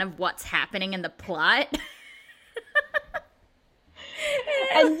the run of what's happening in the plot.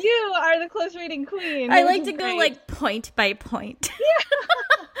 And you are the close reading queen. I like to go like point by point. Yeah.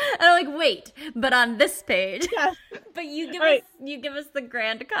 And I'm like, wait, but on this page. Yes. But you give us the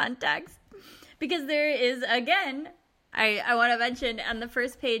grand context. Because there is, again, I want to mention on the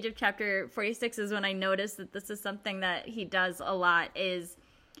first page of chapter 46 is when I noticed that this is something that he does a lot, is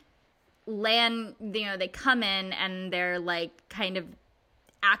Lan, they come in and they're like kind of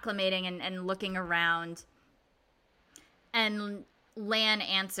acclimating and looking around, and Lan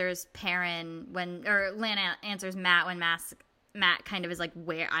answers answers Matt when Matt kind of is like,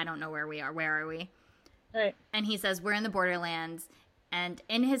 where, I don't know where we are. Where are we? Right. And he says, we're in the Borderlands. And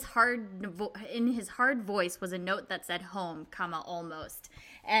in his hard voice was a note that said home, almost.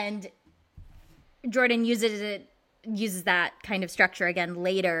 And Jordan uses that kind of structure again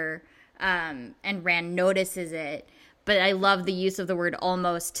later, and Rand notices it. But I love the use of the word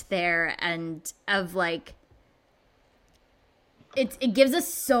almost there, and of like, it gives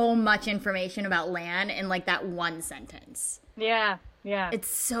us so much information about Lan in like that one sentence. Yeah. It's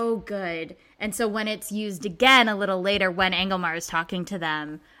so good. And so when it's used again a little later when Anglemar is talking to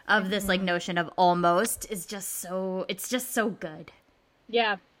them of this like notion of almost it's just so good.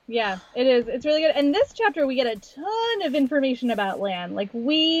 Yeah, it is. It's really good. And this chapter we get a ton of information about Lan. Like,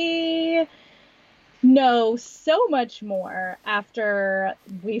 we know so much more after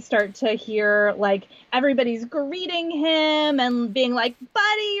we start to hear like everybody's greeting him and being like,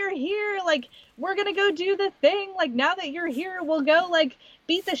 buddy, you're here, like we're gonna go do the thing, like now that you're here we'll go like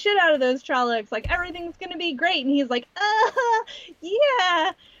beat the shit out of those Trollocs, like everything's gonna be great. And he's like,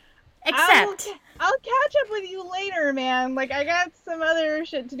 yeah, except I'll catch up with you later, man, like I got some other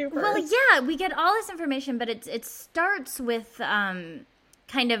shit to do first. Well, yeah, we get all this information, but it starts with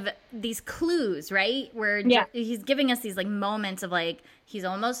kind of these clues, right? Where he's giving us these like moments of like he's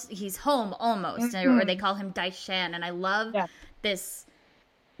home almost, or they call him Daishan, and I love this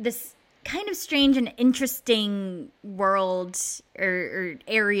kind of strange and interesting world or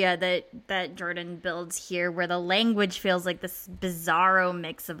area that Jordan builds here, where the language feels like this bizarro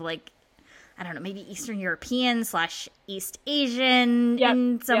mix of like, I don't know, maybe Eastern European / East Asian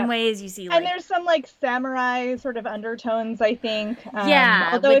in some ways. You see, like, and there's some like samurai sort of undertones, I think.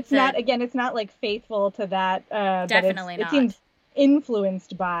 Although it's not like faithful to that. Definitely not. It seems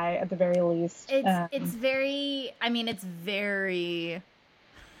influenced by, at the very least. It's very. I mean, it's very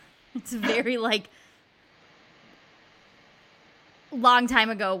like long time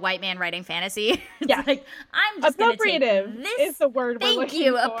ago white man writing fantasy. It's like, I'm just gonna take this is the word we're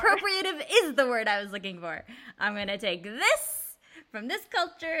looking for. Appropriative is the word I was looking for. I'm gonna take this from this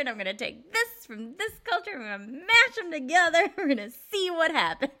culture and I'm gonna take this from this culture and we're gonna mash them together. We're gonna see what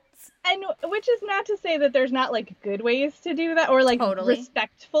happens. And which is not to say that there's not like good ways to do that, or like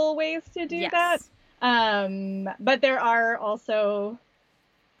respectful ways to do that. But there are also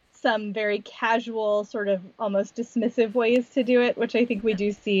some very casual, sort of almost dismissive ways to do it, which I think we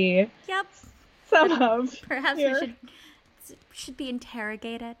do see some of. Perhaps we should be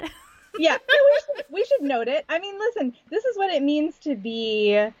interrogated. We should note it. I mean, listen, this is what it means to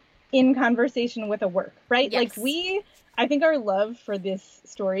be in conversation with a work, right? Yes. Like I think our love for this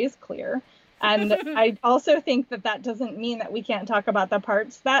story is clear. And I also think that doesn't mean that we can't talk about the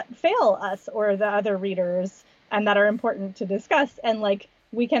parts that fail us or the other readers and that are important to discuss. And like,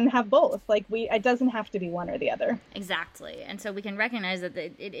 we can have both. Like, it doesn't have to be one or the other. Exactly. And so we can recognize that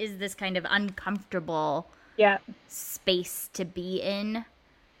it is this kind of uncomfortable space to be in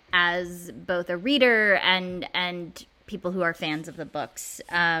as both a reader and people who are fans of the books.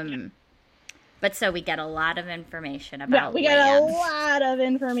 But so we get a lot of information about we get a lot of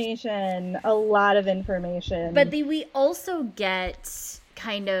information. But we also get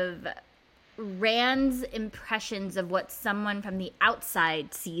kind of Rand's impressions of what someone from the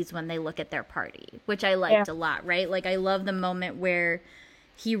outside sees when they look at their party, which I liked a lot, right? Like, I love the moment where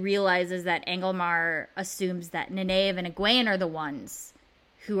he realizes that Anglemar assumes that Nynaeve and Egwene are the ones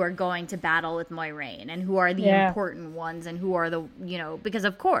who are going to battle with Moiraine and who are the important ones and who are the, because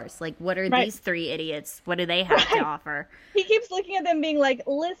of course, like, what are these three idiots? What do they have to offer? He keeps looking at them being like,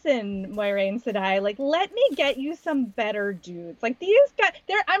 listen, Moiraine Sedai, like, let me get you some better dudes. Like, these guys,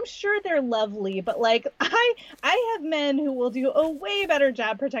 I'm sure they're lovely, but like, I have men who will do a way better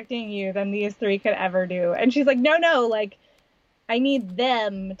job protecting you than these three could ever do. And she's like, no, like, I need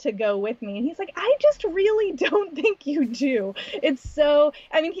them to go with me. And he's like, I just really don't think you do. It's so,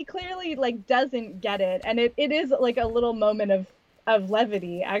 I mean, he clearly like doesn't get it. And it is like a little moment of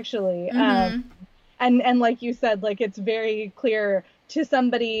levity, actually. And like you said, like, it's very clear to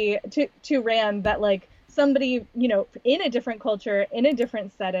somebody, to Rand, that like somebody, in a different culture, in a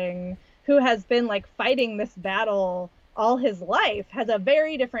different setting, who has been like fighting this battle all his life, has a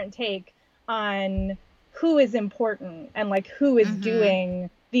very different take on who is important and like who is doing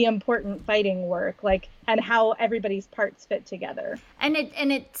the important fighting work, like, and how everybody's parts fit together. And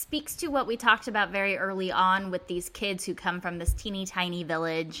it speaks to what we talked about very early on with these kids who come from this teeny tiny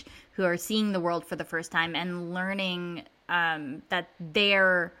village, who are seeing the world for the first time and learning that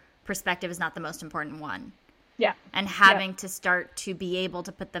their perspective is not the most important one. Yeah. And having to start to be able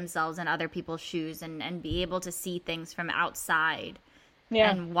to put themselves in other people's shoes and be able to see things from outside. Yeah.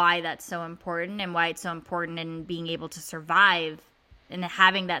 And why that's so important, and why it's so important in being able to survive and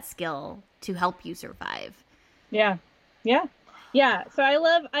having that skill to help you survive. Yeah. Yeah. Yeah. So I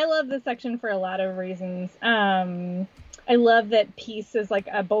love this section for a lot of reasons. I love that peace is like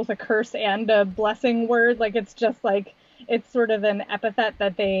both a curse and a blessing word. Like, it's just like, it's sort of an epithet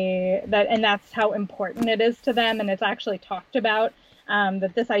and that's how important it is to them. And it's actually talked about,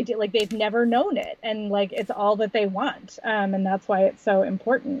 that this idea, like, they've never known it, and like, it's all that they want. And that's why it's so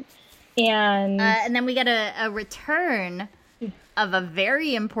important. And then we get a return of a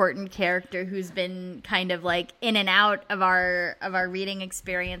very important character who's been kind of like in and out of our reading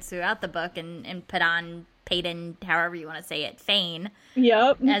experience throughout the book, and Peyton, however you want to say it, Fane.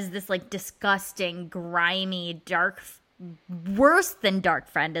 Yep. As this like disgusting, grimy, dark, worse than dark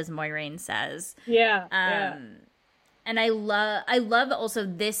friend, as Moiraine says. Yeah. And I love also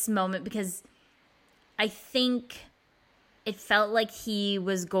this moment, because I think it felt like he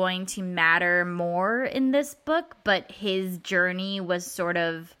was going to matter more in this book, but his journey was sort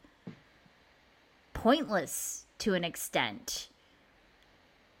of pointless to an extent.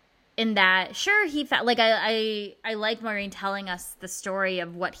 In that, sure, he felt like I like Moiraine telling us the story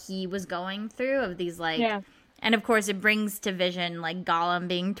of what he was going through, of these like, and of course it brings to vision like Gollum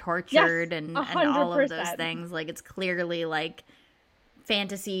being tortured, and all of those things. Like, it's clearly like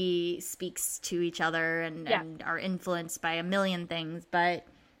fantasy speaks to each other and are influenced by a million things. But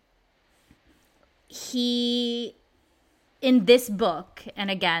he, in this book,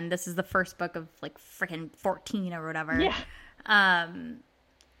 and again, this is the first book of like freaking 14 or whatever. Yeah.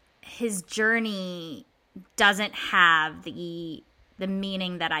 His journey doesn't have the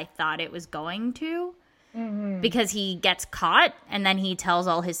meaning that I thought it was going to, because he gets caught and then he tells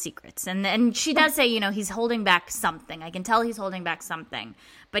all his secrets. And she does say, he's holding back something. I can tell he's holding back something.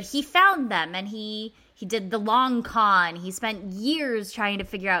 But he found them, and he did the long con. He spent years trying to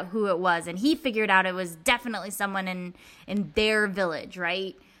figure out who it was, and he figured out it was definitely someone in their village,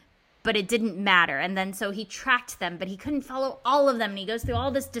 right? But it didn't matter. And then so he tracked them, but he couldn't follow all of them. And he goes through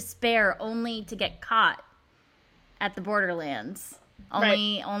all this despair only to get caught at the Borderlands.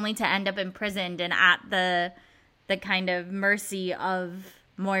 Only to end up imprisoned and at the kind of mercy of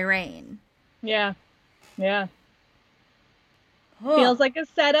Moiraine. Yeah. Yeah. Oh. Feels like a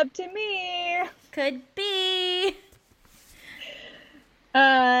setup to me. Could be.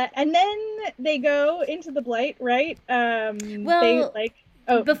 And then they go into the Blight, right? They like...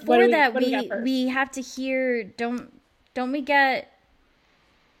 Oh, before that, we have to hear. Don't we get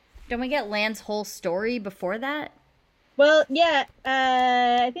Lan's whole story before that? Well, yeah.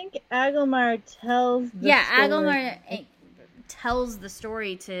 I think Agelmar tells. Agelmar tells the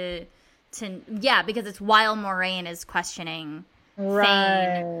story to because it's while Moiraine is questioning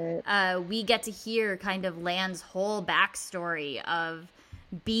Fane. We get to hear kind of Lan's whole backstory of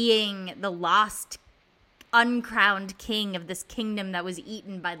being the lost, uncrowned king of this kingdom that was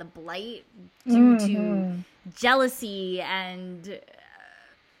eaten by the Blight due to jealousy and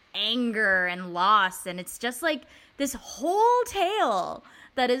anger and loss. And it's just like this whole tale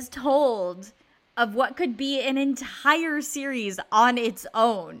that is told of what could be an entire series on its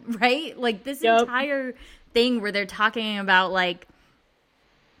own, right? Like this entire thing where they're talking about like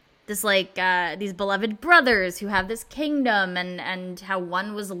this, like these beloved brothers who have this kingdom, and how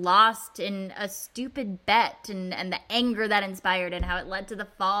one was lost in a stupid bet, and the anger that inspired, and how it led to the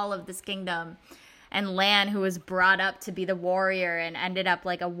fall of this kingdom. And Lan, who was brought up to be the warrior and ended up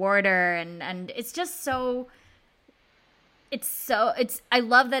like a warder, and it's just so I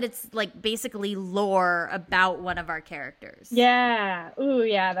love that it's like basically lore about one of our characters. Yeah. Ooh,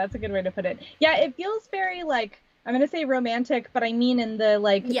 yeah, that's a good way to put it. Yeah, it feels very like, I'm going to say romantic, but I mean in the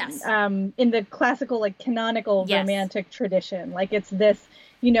like, in the classical, like canonical romantic tradition. Like it's this,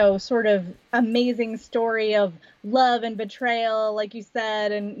 sort of amazing story of love and betrayal, like you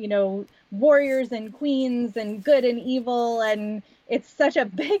said, and, warriors and queens and good and evil. And it's such a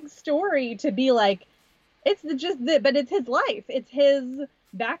big story to be like, but it's his life. It's his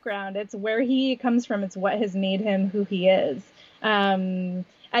background. It's where he comes from. It's what has made him who he is. And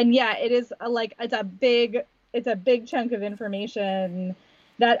yeah, it is it's a big chunk of information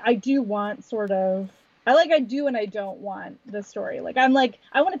that I do want I do and I don't want the story. Like, I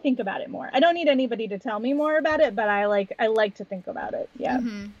want to think about it more. I don't need anybody to tell me more about it, but I like to think about it. Yeah.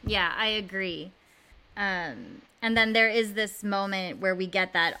 Mm-hmm. Yeah, I agree. And then there is this moment where we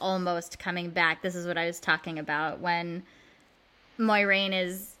get that almost coming back. This is what I was talking about when Moiraine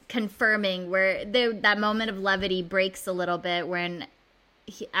is confirming, where that moment of levity breaks a little bit when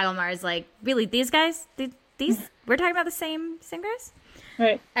Agelmar is like, really, these guys? These? We're talking about the same guys?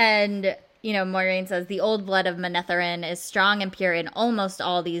 Right. And, Moiraine says, the old blood of Manetheren is strong and pure in almost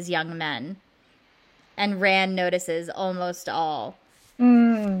all these young men. And Rand notices almost all.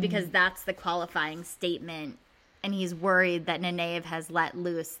 Because that's the qualifying statement. And he's worried that Nynaeve has let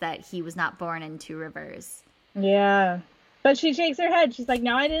loose that he was not born in Two Rivers. Yeah. But she shakes her head. She's like,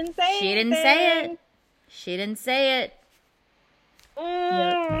 no, I didn't say She anything. didn't say it. She didn't say it.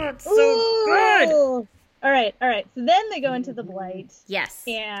 Oh, it's so good. All right. So then they go into the Blight. Yes.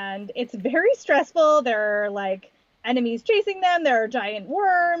 And it's very stressful. There are, like, enemies chasing them. There are giant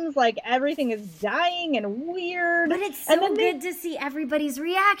worms. Like, everything is dying and weird. But it's so good to see everybody's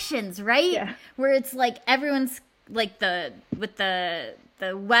reactions, right? Yeah. Where it's like everyone's, like, with the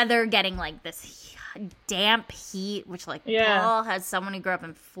weather getting, like, this damp heat, which, like, Paul has someone who grew up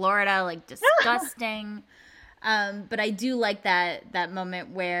in Florida, like, disgusting. But I do like that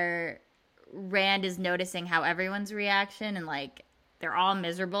moment where Rand is noticing how everyone's reaction and, like, they're all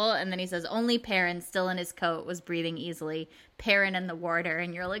miserable. And then he says, only Perrin, still in his coat, was breathing easily. Perrin and the warder.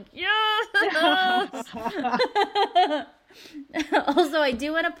 And you're like, yes! Also, I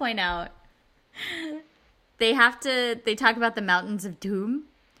do want to point out, they talk about the Mountains of Doom.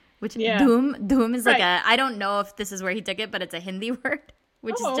 Which, Doom is like I don't know if this is where he took it, but it's a Hindi word,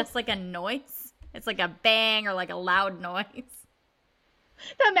 which is just like a noise. It's like a bang or like a loud noise.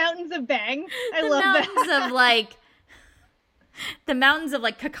 The Mountains of Bang. I love that. The mountains of,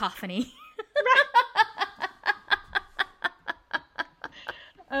 like, cacophony.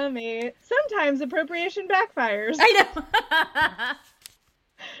 Sometimes appropriation backfires. I know.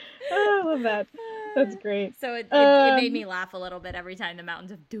 Oh, I love that. That's great. So it made me laugh a little bit every time the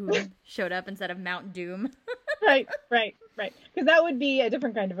Mountains of Doom showed up instead of Mount Doom. Right. Because that would be a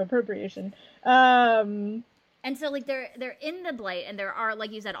different kind of appropriation. And so, like, they're in the Blight, and there are,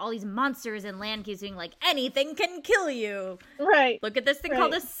 like you said, all these monsters and land keys being like, anything can kill you. Right. Look at this thing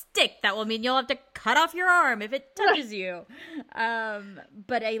called a stick. That will mean you'll have to cut off your arm if it touches you.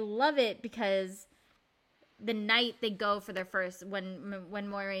 But I love it because the night they go for their first, when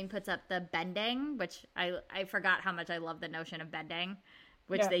Moiraine puts up the bending, which I forgot how much I love the notion of bending,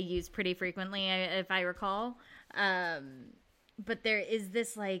 which they use pretty frequently, if I recall. But there is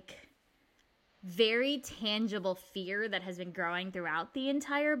this, like, very tangible fear that has been growing throughout the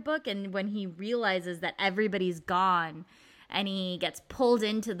entire book. And when he realizes that everybody's gone and he gets pulled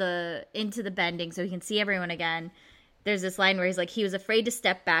into the bending so he can see everyone again, there's this line where he's like, he was afraid to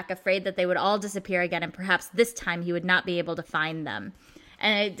step back, afraid that they would all disappear again, and perhaps this time he would not be able to find them.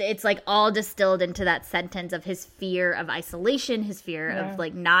 And it's like all distilled into that sentence of his fear of isolation, his fear of,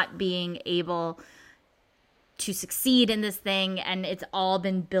 like, not being able to succeed in this thing. And it's all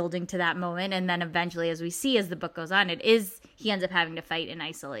been building to that moment. And then eventually, as we see as the book goes on, he ends up having to fight in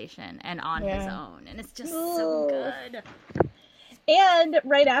isolation and on his own. And it's just so good. And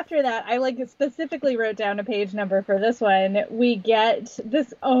right after that, I, like, specifically wrote down a page number for this one. We get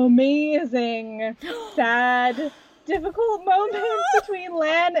this amazing, sad, difficult moment between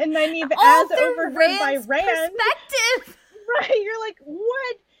Lan and Nynaeve as overheard by Rand. Perspective. Right, you're like,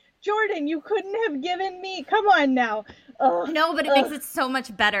 what? Jordan, you couldn't have given me... Come on now. No, but it makes it so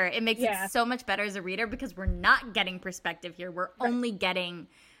much better. It makes it so much better as a reader because we're not getting perspective here. We're only getting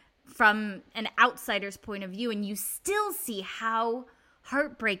from an outsider's point of view, and you still see how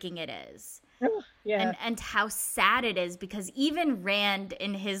heartbreaking it is. And how sad it is, because even Rand,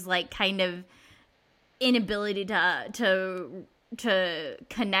 in his, like, kind of inability to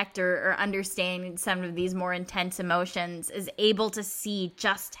connect or understand some of these more intense emotions, is able to see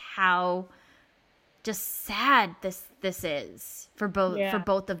just how just sad this is for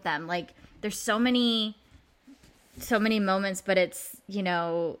both of them. Like, there's so many moments, but it's,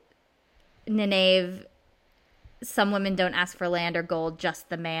 Nynaeve, some women don't ask for land or gold, just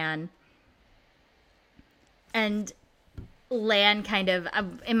the man. And Lan kind of,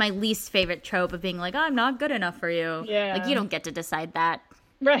 in my least favorite trope of being like, oh, I'm not good enough for you. Yeah. Like, you don't get to decide that.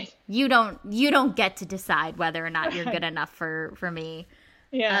 Right. You don't get to decide whether or not you're good enough for me.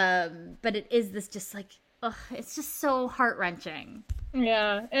 Yeah. But it is this just like, it's just so heart-wrenching.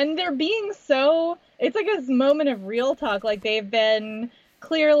 Yeah. And they're being so, it's like this moment of real talk. Like, they've been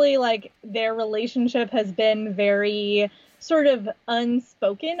clearly, like, their relationship has been very sort of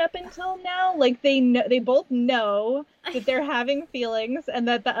unspoken up until now. Like, they both know that they're having feelings and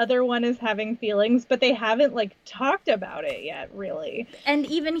that the other one is having feelings, but they haven't, like, talked about it yet, really. And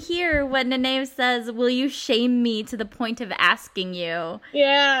even here, when Nynaeve says, will you shame me to the point of asking you?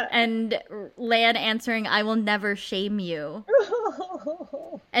 Yeah. And Lan answering, I will never shame you.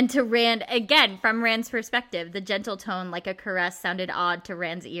 And to Rand, again, from Rand's perspective, the gentle tone, like a caress, sounded odd to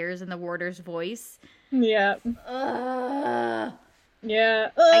Rand's ears in the warder's voice. Yeah. Ugh. Yeah.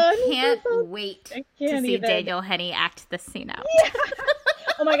 I can't wait to see even. Daniel Henney act this scene out. Yeah.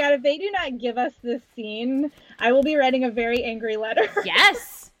 Oh my god, if they do not give us this scene, I will be writing a very angry letter.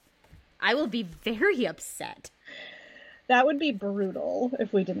 Yes! I will be very upset. That would be brutal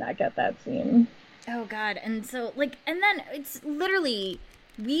if we did not get that scene. Oh god, and so, like, and then it's literally,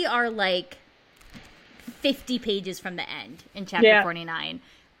 we are like 50 pages from the end in chapter 49,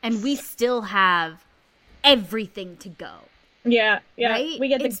 and we still have everything to go. Yeah, right? We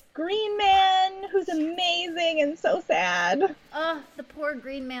get the Green Man, who's amazing and so sad. Oh, the poor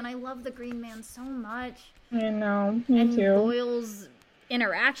Green Man. I love the Green Man so much. I know, me and too. Loyal's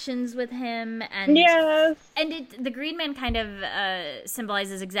interactions with him, and yes, and the Green Man kind of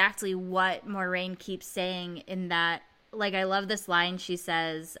symbolizes exactly what Moiraine keeps saying in that. Like, I love this line she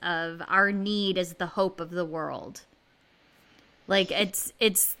says of, "Our need is the hope of the world." Like, it's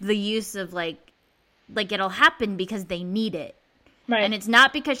the use of like it'll happen because they need it. Right. And it's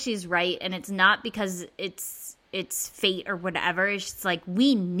not because she's right, and it's not because it's fate or whatever. It's just like,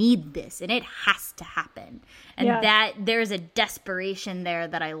 we need this, and it has to happen. And that there's a desperation there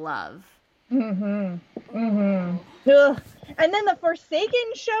that I love. Mm-hmm. Mm-hmm. Ugh. And then the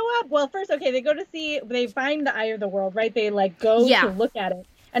Forsaken show up. Well, first, okay, they find the Eye of the World, right? They like go to look at it.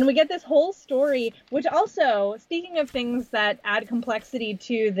 And we get this whole story, which also, speaking of things that add complexity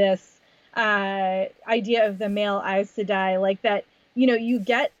to this idea of the male Aes Sedai, like that,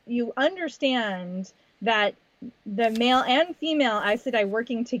 you understand that the male and female Aes Sedai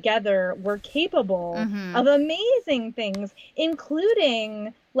working together were capable of amazing things,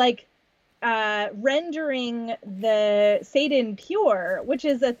 including like rendering the Satan pure, which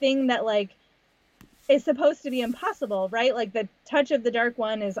is a thing that like is supposed to be impossible, right? Like the touch of the Dark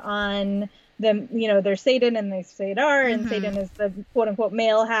One is on them, there's Satan and there's Sadar, and Satan is the quote unquote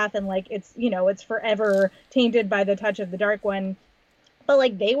male half, and like it's it's forever tainted by the touch of the Dark One. But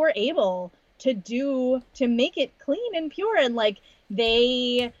like they were able to make it clean and pure, and like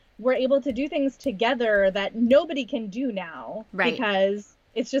they were able to do things together that nobody can do now, right? Because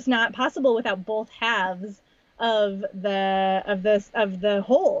it's just not possible without both halves of the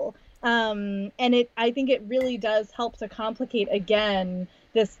whole. And I think it really does help to complicate again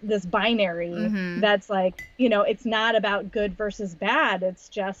this binary that's like, it's not about good versus bad. It's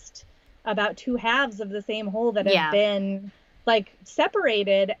just about two halves of the same whole that have been like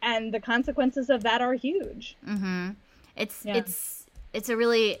separated, and the consequences of that are huge. It's a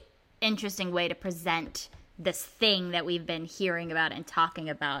really interesting way to present this thing that we've been hearing about and talking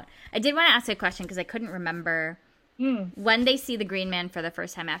about. I did want to ask a question because I couldn't remember when they see the Green Man for the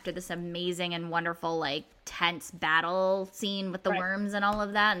first time after this amazing and wonderful, like, tense battle scene with the worms and all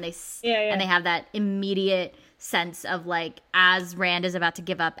of that, and they have that immediate sense of like, as Rand is about to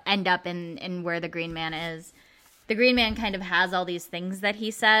give up, end up in where the Green Man is. The Green Man kind of has all these things that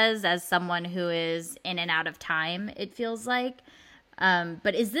he says as someone who is in and out of time, it feels like.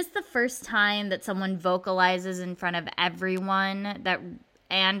 But is this the first time that someone vocalizes in front of everyone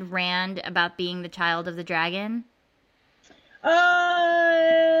and Rand about being the child of the dragon?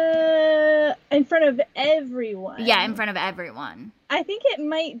 In front of everyone. Yeah, in front of everyone. I think it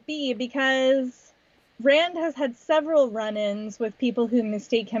might be because Rand has had several run-ins with people who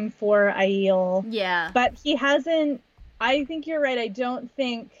mistake him for Aiel. Yeah. But he hasn't, I think you're right, I don't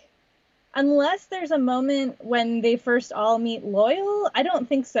think, unless there's a moment when they first all meet Loyal, I don't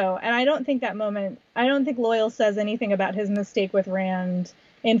think so. And I don't think Loyal says anything about his mistake with Rand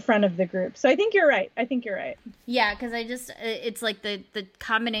in front of the group. So I think you're right. Yeah, because it's like the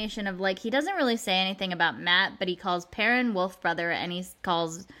combination of like, he doesn't really say anything about Mat, but he calls Perrin Wolf Brother, and he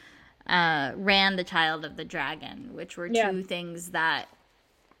calls Rand the child of the dragon, which were two things that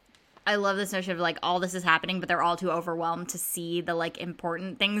I love. This notion of like, all this is happening, but they're all too overwhelmed to see the like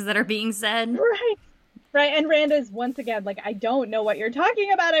important things that are being said. Right. And Rand is once again like, I don't know what you're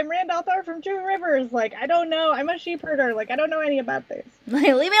talking about. I'm Rand al'Thor from Two Rivers. Like, I don't know. I'm a sheep herder. Like, I don't know any about this. Leave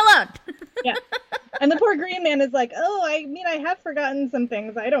me alone. Yeah. And the poor Green Man is like, oh, I mean, I have forgotten some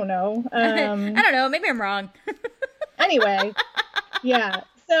things. I don't know. I don't know. Maybe I'm wrong. Anyway. Yeah.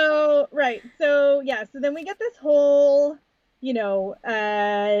 So, right. So, yeah. So then we get this whole,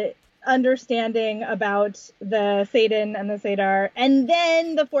 understanding about the Satan and the Sadar, and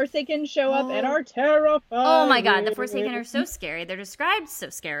then the Forsaken show up and are terrified. Oh my god, the Forsaken are so scary. They're described so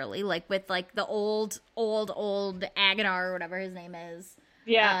scarily, like with like the old Agonar or whatever his name is.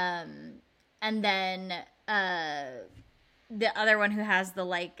 Yeah. And then the other one who has the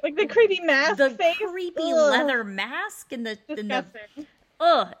like the creepy mask, the face. creepy leather mask and the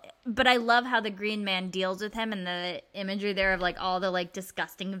oh, but I love how the Green Man deals with him and the imagery there of like all the like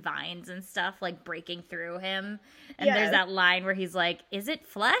disgusting vines and stuff like breaking through him. And there's that line where he's like, "Is it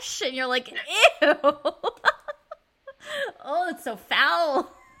flesh?" And you're like, "Ew." Oh, it's so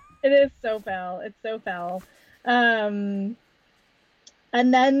foul. It is so foul. It's so foul. And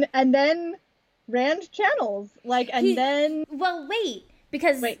then Rand channels Well, wait,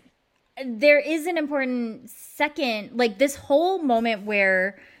 because there is an important second, like this whole moment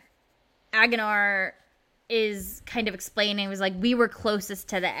where Aguilar is kind of explaining, was like, we were closest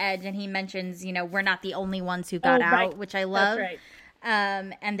to the edge, and he mentions, you know, we're not the only ones who got out, which I love. That's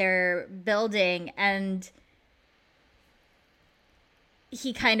right. And they're building, and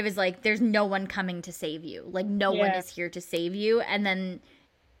he kind of is like, there's no one coming to save you. Like, no one is here to save you. And then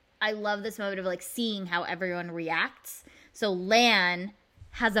I love this moment of like seeing how everyone reacts. So Lan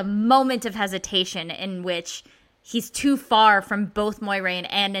has a moment of hesitation in which he's too far from both Moiraine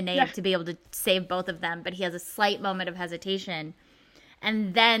and Nynaeve to be able to save both of them, but he has a slight moment of hesitation.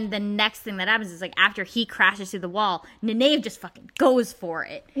 And then the next thing that happens is, like, after he crashes through the wall, Nynaeve just fucking goes for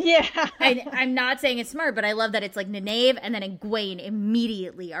it. Yeah. I'm not saying it's smart, but I love that it's, like, Nynaeve and then Egwene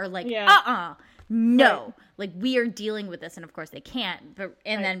immediately are like, no. Right. Like, we are dealing with this. And, of course, they can't. But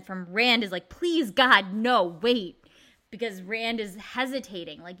then from Rand is like, please, God, no, wait. Because Rand is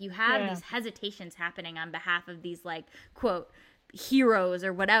hesitating. Like, you have these hesitations happening on behalf of these, like, quote, heroes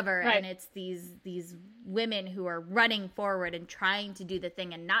or whatever, and it's these women who are running forward and trying to do the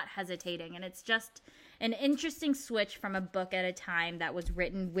thing and not hesitating. And it's just an interesting switch from a book at a time that was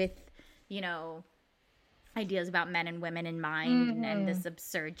written with, you know, ideas about men and women in mind, and this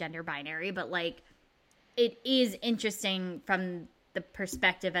absurd gender binary, but like it is interesting from the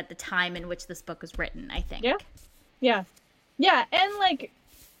perspective at the time in which this book was written, I think. Yeah, and like,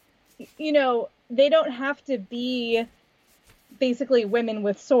 you know, they don't have to be basically women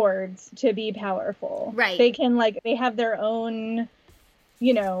with swords to be powerful. Right. They can, like, they have their own,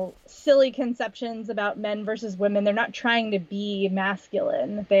 you know, silly conceptions about men versus women. They're not trying to be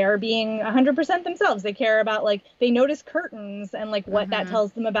masculine. They are being 100% themselves. They care about, like, they notice curtains and, like, what that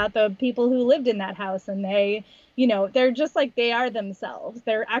tells them about the people who lived in that house. And they, you know, they're just, like, they are themselves.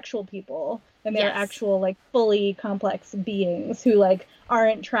 They're actual people. And they're actual, like, fully complex beings who, like,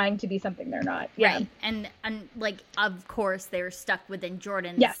 aren't trying to be something they're not. Right. And like, of course, they're stuck within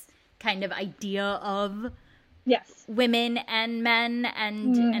Jordan's kind of idea of women and men.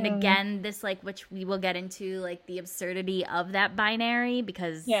 And again, this, like, which we will get into, like, the absurdity of that binary,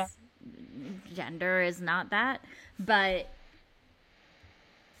 because gender is not that. But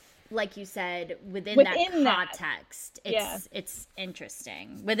like you said, within that context, it's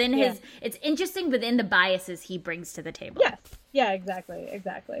interesting. Within his, it's interesting within the biases he brings to the table. Yes. Yeah, exactly.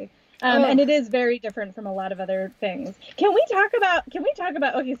 And it is very different from a lot of other things. Can we talk about,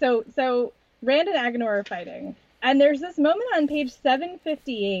 okay, so Rand and Aguilar are fighting, and there's this moment on page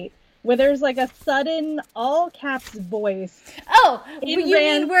 758 where there's like a sudden all caps voice. Oh, you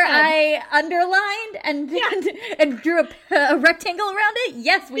mean where I underlined and drew a rectangle around it?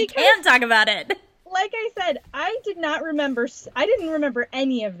 Yes, we can talk about it. Like I said, I didn't remember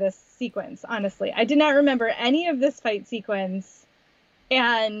any of this sequence, honestly. I did not remember any of this fight sequence.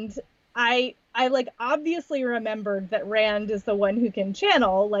 And I like obviously remembered that Rand is the one who can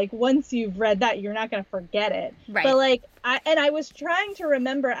channel. Like, once you've read that, you're not going to forget it. Right. But like, I was trying to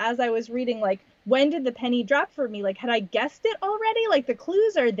remember as I was reading, like, when did the penny drop for me? Like, had I guessed it already? Like, the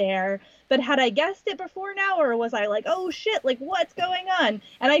clues are there, but had I guessed it before now? Or was I like, oh shit, like, what's going on?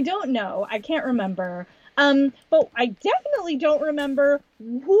 And I don't know. I can't remember. But I definitely don't remember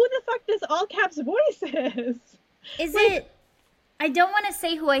who the fuck this all caps voice is. Is like, it? I don't want to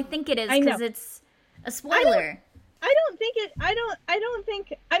say who I think it is because it's a spoiler. I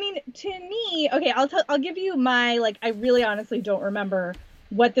mean, to me, okay, I'll give you my, like, I really honestly don't remember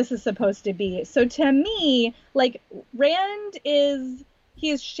what this is supposed to be. So to me, like, Rand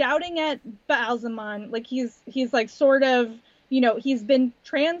he's shouting at Ba'alzamon, like he's like sort of, you know, he's been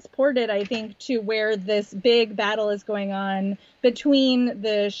transported, I think, to where this big battle is going on between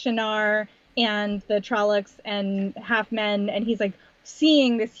the Shannara and the Trollocs and half men, and he's like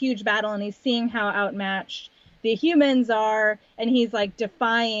seeing this huge battle, and he's seeing how outmatched the humans are, and he's like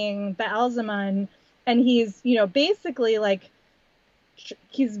defying Ba'alzamon, and he's, you know, basically like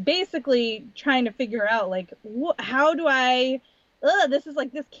he's basically trying to figure out, like, how do I this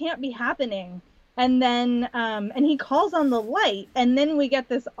can't be happening. And then and he calls on the light, and then we get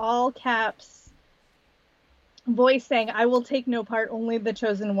this all caps voice saying, I will take no part, only the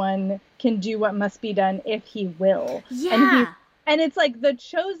chosen one can do what must be done if he will. And it's like the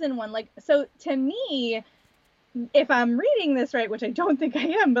chosen one, like, so to me, if I'm reading this right, which I don't think I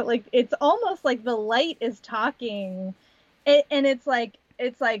am, but like it's almost like the light is talking, and it's kind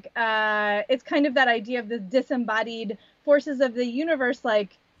of that idea of the disembodied forces of the universe.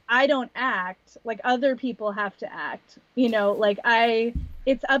 Like I don't act, like other people have to act. Like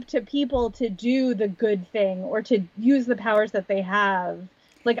it's up to people to do the good thing or to use the powers that they have.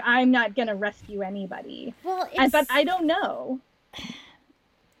 Like I'm not gonna rescue anybody. Well, but I don't know.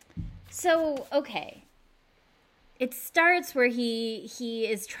 So okay. It starts where he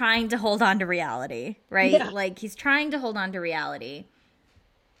is trying to hold on to reality, right? Yeah. Like he's trying to hold on to reality.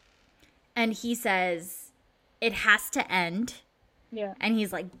 And he says it has to end. Yeah. And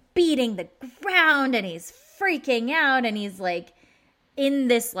he's like beating the ground and he's freaking out and he's like in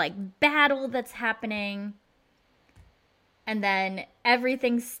this like battle that's happening. And then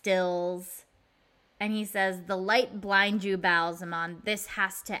everything stills. And he says, "The light blinds you, Ba'alzamon. This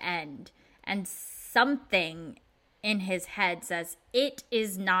has to end." And something in his head says, "It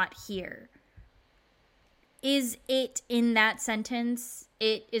is not here." Is it in that sentence?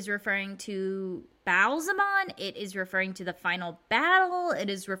 It is referring to Ba'alzamon. It is referring to the final battle. It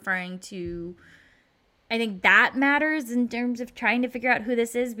is referring to... I think that matters in terms of trying to figure out who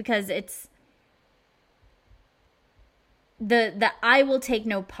this is, because it's... The "I will take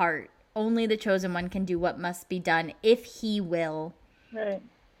no part. Only the chosen one can do what must be done if he will." Right.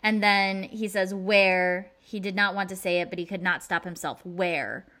 And then he says, "Where?" He did not want to say it, but he could not stop himself.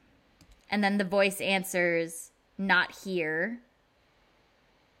 "Where?" And then the voice answers, "Not here."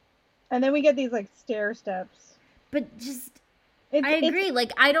 And then we get these like stair steps. But just, I agree.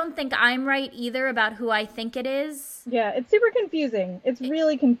 Like, I don't think I'm right either about who I think it is. Yeah, it's super confusing. It's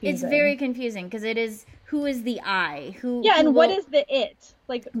really confusing. It's very confusing because it is, who is the I? Yeah, and what is the it?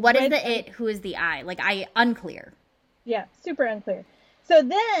 Like, what is the it? Who is the I? Like, unclear. Yeah, super unclear. So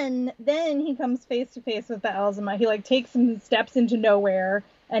then he comes face to face with Ba'alzamon. He like takes some steps into nowhere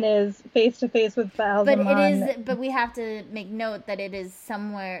and is face to face with Ba'alzamon. But we have to make note that it is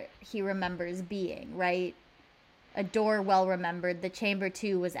somewhere he remembers being, right? A door well remembered. The chamber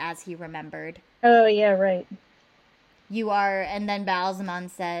too was as he remembered. Oh yeah, right. You are, and then Ba'alzamon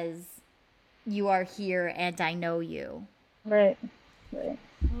says, "You are here, and I know you." Right.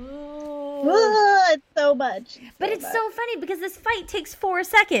 Oh, it's so much. But it's so funny because this fight takes 4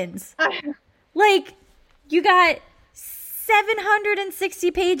 seconds. Like, you got 760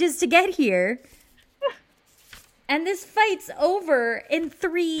 pages to get here. And this fight's over in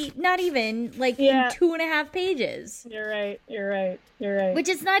 3, not even, like, in 2.5 pages. You're right. Which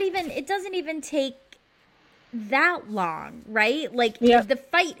is not even, it doesn't even take that long, right? Like, the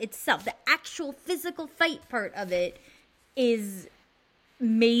fight itself, the actual physical fight part of it is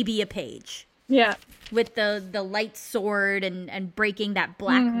maybe a page. Yeah. With the light sword and breaking that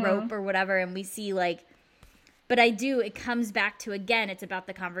black rope or whatever. And we see like, but it comes back to, again, it's about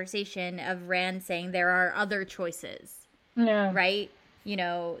the conversation of Rand saying there are other choices. Yeah. Right?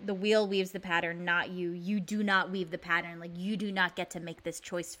 The wheel weaves the pattern, not you. You do not weave the pattern. Like, you do not get to make this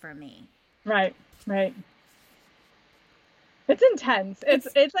choice for me. Right. It's intense.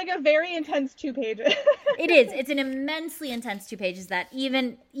 It's like a very intense 2 pages. It is. It's an immensely intense 2 pages that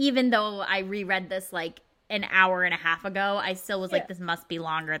even though I reread this like an hour and a half ago, I still was like, this must be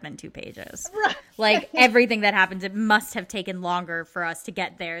longer than 2 pages. Right. Like, everything that happens, it must have taken longer for us to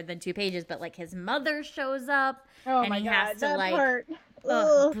get there than 2 pages. But like, his mother shows up, and he has to like,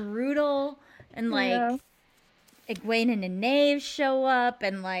 brutal, and like, Egwene and Nynaeve show up,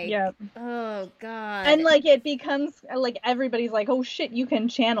 and like, oh god, and like it becomes like everybody's like, oh shit, you can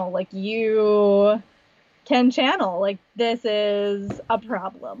channel, like you can channel, like this is a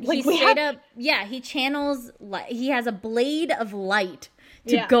problem. Like, he straight up, he channels, he has a blade of light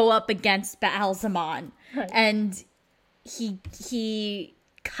to go up against Ba'alzamon, and he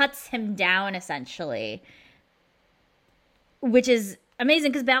cuts him down essentially, which is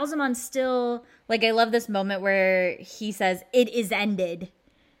amazing because Ba'alzamon's still, like, I love this moment where he says, "It is ended."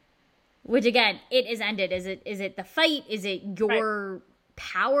 Which, again, it is ended. Is it the fight? Is it your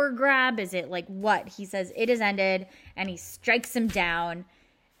power grab? Is it, like, what? He says, "It is ended," and he strikes him down.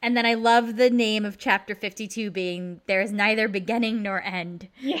 And then I love the name of chapter 52 being, "There is neither beginning nor end."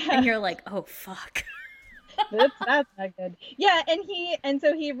 Yeah. And you're like, oh, fuck. That's not good. Yeah, and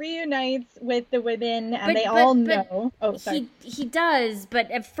so he reunites with the women, and they all know. Oh, sorry. He does,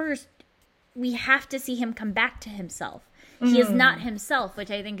 but at first we have to see him come back to himself. He is not himself, which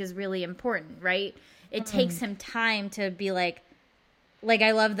I think is really important, right? It takes him time to be like,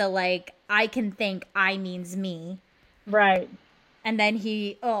 I love the, like, I can think I means me. Right. And then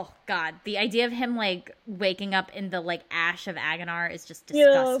oh god, the idea of him like waking up in the like ash of Agonar is just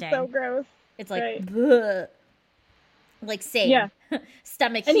disgusting. Ew, so gross. It's like, bleh. Like, same. Yeah.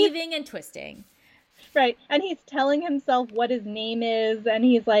 Stomach And heaving and twisting. Right. And he's telling himself what his name is, and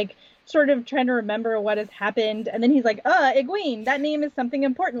he's like sort of trying to remember what has happened. And then he's like, Egwene, that name is something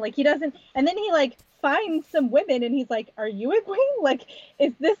important. Like he doesn't, and then he like finds some women and he's like, are you Egwene? Like,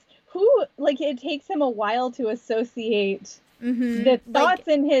 is this who, like it takes him a while to associate the thoughts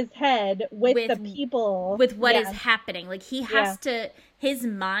in his head with the people. With what is happening. Like he has to, his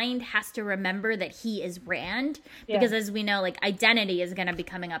mind has to remember that he is Rand. Because as we know, like identity is going to be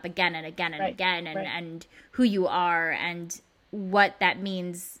coming up again and again and again. And who you are and what that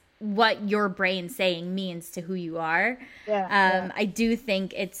means, what your brain saying means to who you are. I do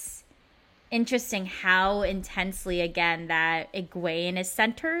think it's interesting how intensely, again, that Egwene is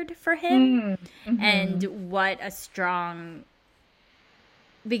centered for him. And what a strong...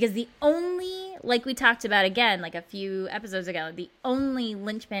 Because the only, like we talked about again, like a few episodes ago, the only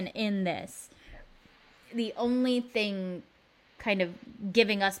linchpin in this, the only thing kind of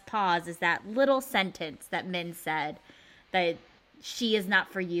giving us pause is that little sentence that Min said, that she is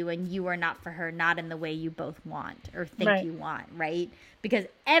not for you and you are not for her, not in the way you both want or think you want, right? Because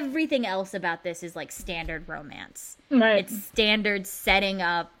everything else about this is like standard romance. It's standard setting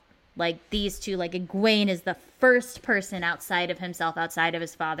up like these two, like Egwene is the first person outside of himself, outside of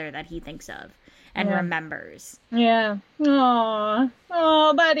his father that he thinks of and remembers. Aww,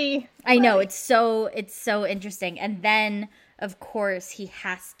 buddy. I know, it's so interesting. And then of course he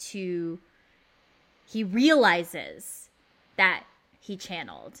realizes that he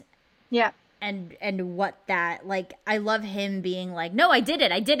channeled. And what that, like, I love him being like, no, I did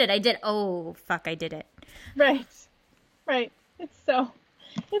it. Oh, fuck, I did it. Right.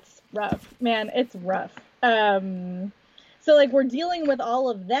 It's rough, man. It's rough. So like we're dealing with all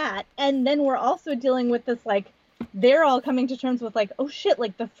of that, and then we're also dealing with this, like, they're all coming to terms with like, oh shit,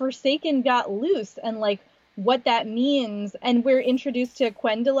 like the Forsaken got loose and like what that means. And we're introduced to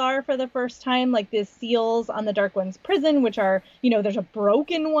Quendalar for the first time, like the seals on the Dark One's prison, which are, you know, there's a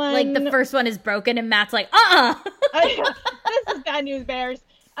broken one. Like the first one is broken and Matt's like, this is bad news, bears.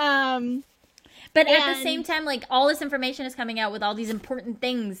 But at the same time, like, all this information is coming out with all these important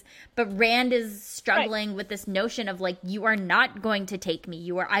things, but Rand is struggling with this notion of, like, you are not going to take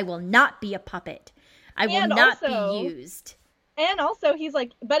me. I will not be a puppet. I will not be used. And also, he's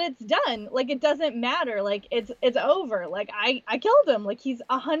like, but it's done. Like, it doesn't matter. Like, it's over. Like, I killed him. Like, he's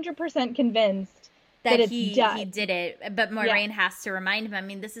 100% convinced that it's done. He did it. But Moiraine has to remind him. I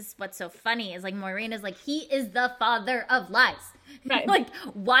mean, this is what's so funny is, like, Moiraine is like, he is the father of lies. Right. Like,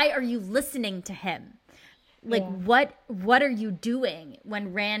 why are you listening to him? Like, what are you doing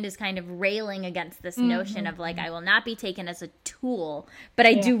when Rand is kind of railing against this notion of, like, I will not be taken as a tool. But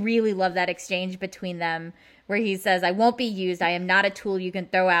I do really love that exchange between them where he says, I won't be used. I am not a tool you can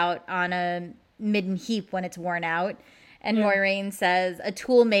throw out on a midden heap when it's worn out. And Moiraine says, a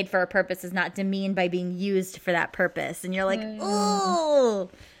tool made for a purpose is not demeaned by being used for that purpose. And you're like, oh,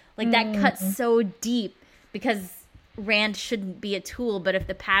 like that cuts so deep because Rand shouldn't be a tool, but if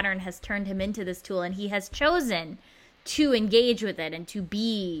the pattern has turned him into this tool and he has chosen to engage with it and to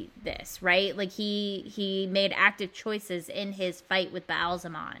be this, right? Like he made active choices in his fight with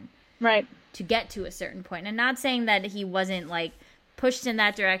Ba'alzamon. Right. To get to a certain point. And not saying that he wasn't like pushed in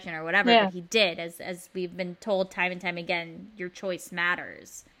that direction or whatever, but he did, as we've been told time and time again, your choice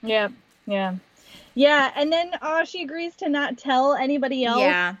matters. Yeah, and then she agrees to not tell anybody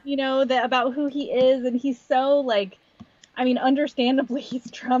else, you know, about who he is, and he's so, like, I mean, understandably, he's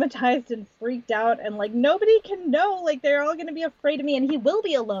traumatized and freaked out, and, like, nobody can know, like, they're all going to be afraid of me, and he will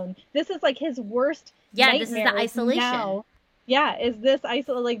be alone. This is, like, his worst nightmare. This is the isolation. Now. Is this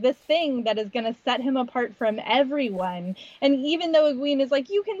like this thing that is going to set him apart from everyone. And even though Egwene is like,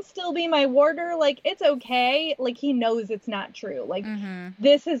 you can still be my warder, like, it's okay. Like, he knows it's not true. Like,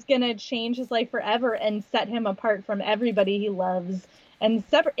 this is going to change his life forever and set him apart from everybody he loves. And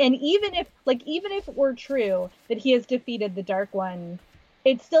separate. And even if it were true that he has defeated the Dark One,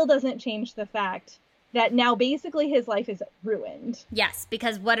 it still doesn't change the fact that now basically his life is ruined. Yes,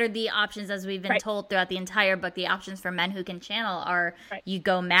 because what are the options, as we've been told throughout the entire book, the options for men who can channel are you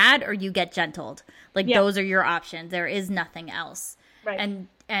go mad or you get gentled. Like, those are your options. There is nothing else. Right.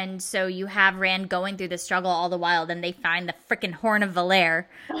 And so you have Rand going through the struggle all the while. Then they find the frickin' Horn of Valere.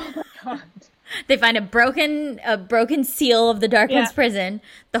 Oh, my God. They find a broken seal of the Dark One's prison,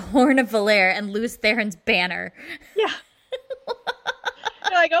 the Horn of Valere, and Lews Therin's banner. Yeah.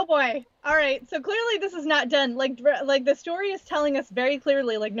 You're like, oh boy. All right. So clearly this is not done. Like the story is telling us very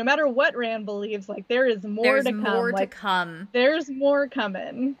clearly, like, no matter what Rand believes, like, there is more to come. There's more to come. There's more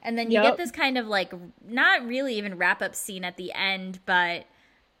coming. And then you get this kind of, like, not really even wrap-up scene at the end, but,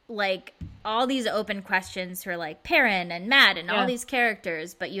 like all these open questions for like Perrin and Matt and all these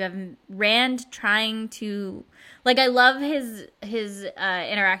characters, but you have Rand trying to, like, I love his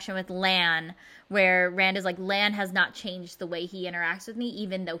interaction with Lan, where Rand is like, Lan has not changed the way he interacts with me,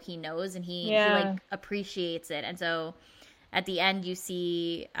 even though he knows, and he like appreciates it. And so at the end you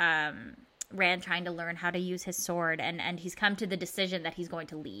see Rand trying to learn how to use his sword, and he's come to the decision that he's going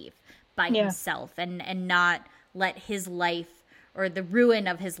to leave by himself and not let his life or the ruin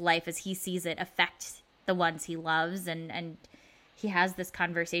of his life as he sees it affect the ones he loves. And he has this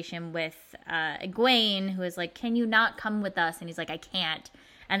conversation with Egwene, who is like, can you not come with us? And he's like, I can't.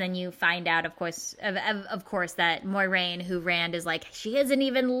 And then you find out, of course, that Moiraine, who Rand is like, she isn't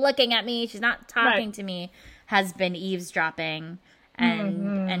even looking at me, she's not talking to me, has been eavesdropping.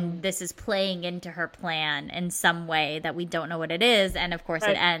 And this is playing into her plan in some way that we don't know what it is. And of course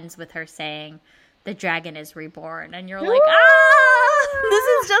it ends with her saying, the dragon is reborn. And you're like, this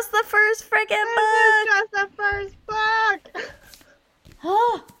is just the first freaking book. This is just the first book.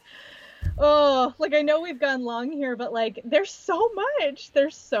 Like, I know we've gone long here, but like, there's so much.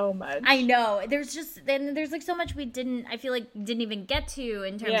 I know. There's like so much I feel like didn't even get to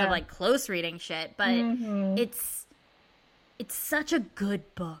in terms of like close reading shit, but it's such a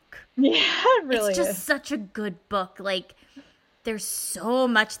good book. Yeah, it really is. It's just such a good book. Like, there's so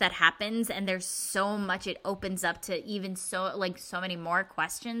much that happens, and there's so much it opens up to, even so many more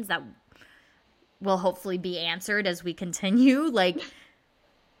questions that will hopefully be answered as we continue. Like,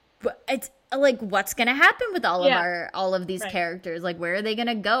 it's like, what's gonna happen with all of these characters? Like, where are they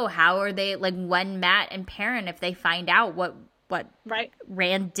gonna go? How are they, like, when Matt and Perrin, if they find out what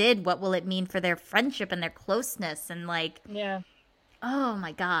Rand did, what will it mean for their friendship and their closeness? And like, oh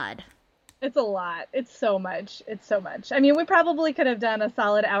my God. It's a lot. It's so much. I mean, we probably could have done a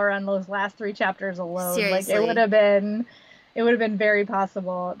solid hour on those last 3 chapters alone. Seriously. Like, it would have been very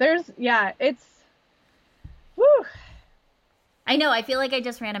possible. Woo. I know. I feel like I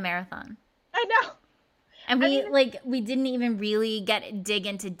just ran a marathon. I know. And we didn't even really dig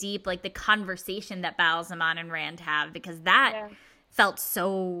into deep, like, the conversation that Ba'alzamon and Rand have, because that felt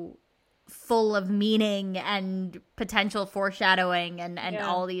so full of meaning and potential foreshadowing and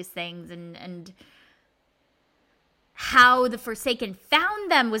all these things, and how the Forsaken found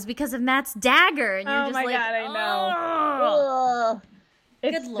them was because of Matt's dagger, and you're just like, God, I know.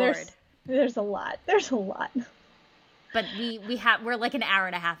 Good Lord. There's a lot. But we're like an hour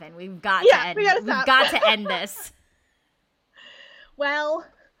and a half in. We've got to end this. Well,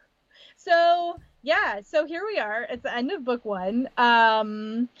 so here we are. It's the end of book 1.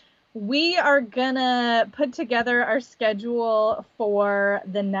 We are gonna put together our schedule for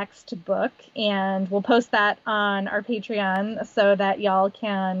the next book, and we'll post that on our Patreon so that y'all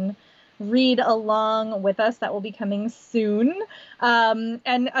can read along with us. That will be coming soon.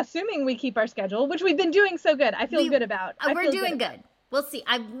 And assuming we keep our schedule, which we've been doing so good, I feel good about. We're doing good. We'll see.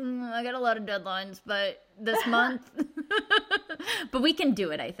 I got a lot of deadlines, but this month, but we can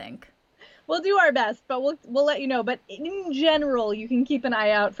do it, I think. We'll do our best, but we'll let you know. But in general, you can keep an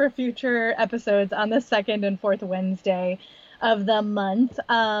eye out for future episodes on the 2nd and 4th Wednesday of the month.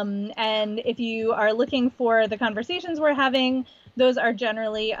 And if you are looking for the conversations we're having, those are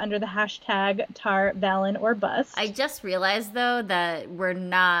generally under the hashtag Tar, Valin, or Bust. I just realized, though, that we're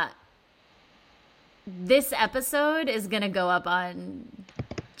not... This episode is going to go up on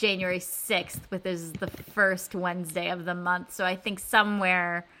January 6th, which is the first Wednesday of the month. So I think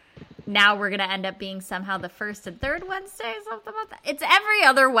somewhere... Now we're going to end up being somehow the first and third Wednesdays of the month. It's every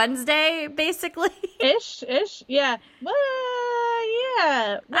other Wednesday, basically. Ish. Yeah. Well,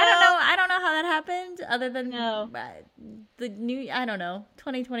 yeah. Well, I don't know how that happened, other than the new,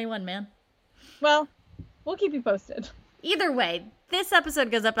 2021, man. Well, we'll keep you posted. Either way, this episode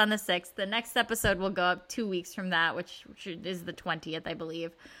goes up on the 6th. The next episode will go up 2 weeks from that, which is the 20th, I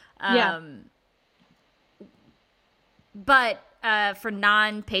believe. But for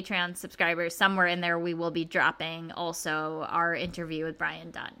non-Patreon subscribers, somewhere in there we will be dropping also our interview with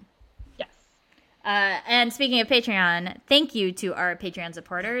Brian Dunn. Yes. And speaking of Patreon, thank you to our Patreon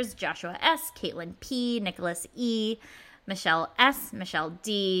supporters, Joshua S., Caitlin P., Nicholas E., Michelle S., Michelle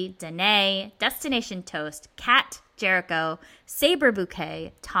D., Danae, Destination Toast, Kat, Jericho, Saber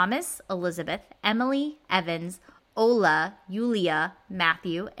Bouquet, Thomas, Elizabeth, Emily, Evans, Ola, Yulia,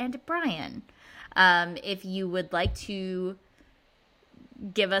 Matthew, and Brian. If you would like to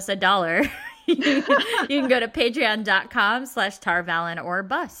give us $1, you can go to patreon.com/tarvalin or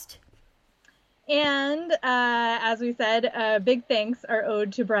bust. And as we said, big thanks are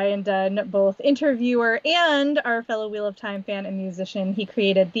owed to Brian Dunn, both interviewer and our fellow Wheel of Time fan and musician. He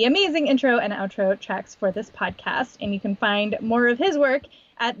created the amazing intro and outro tracks for this podcast, and you can find more of his work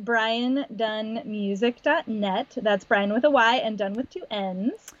at briandunnmusic.net. That's Brian with a Y and Dunn with 2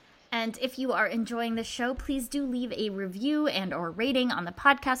 N's. And if you are enjoying the show, please do leave a review and or rating on the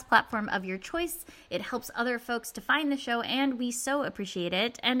podcast platform of your choice. It helps other folks to find the show, and we so appreciate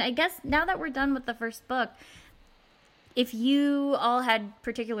it. And I guess now that we're done with the first book, if you all had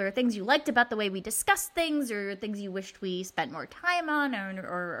particular things you liked about the way we discussed things, or things you wished we spent more time on,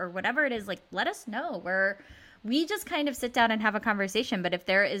 or whatever it is, like, let us know. We just kind of sit down and have a conversation. But if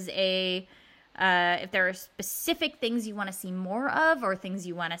there is if there are specific things you want to see more of, or things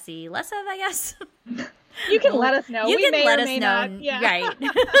you want to see less of, I guess, you can let us know. You we can may let or us may know, not. Yeah. Right?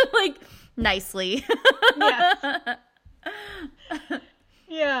 Like, nicely.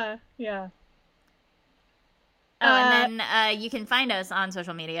 Yes. Yeah. Oh, and then you can find us on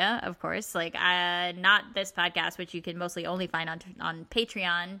social media, of course. Like, not this podcast, which you can mostly only find on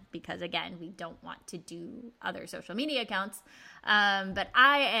Patreon, because, again, we don't want to do other social media accounts. But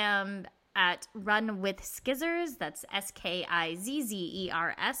I am at Run with Skizzers. That's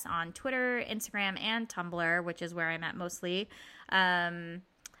SKIZZERS on Twitter, Instagram, and Tumblr, which is where I'm at mostly. I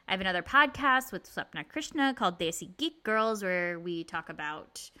have another podcast with Swapna Krishna called Desi Geek Girls, where we talk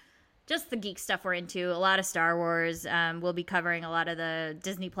about just the geek stuff we're into, a lot of Star Wars. We'll be covering a lot of the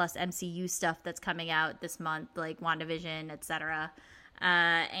Disney Plus MCU stuff that's coming out this month, like WandaVision, etc.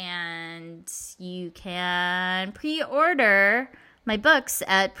 And you can pre-order my books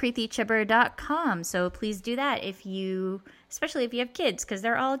at preethichibber.com. So please do that especially if you have kids, because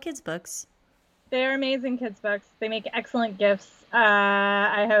they're all kids' books. They're amazing kids' books. They make excellent gifts.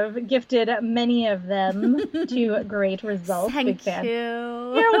 I have gifted many of them to great results. Thank Big fan. you.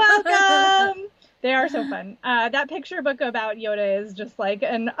 You're welcome. They are so fun. That picture book about Yoda is just like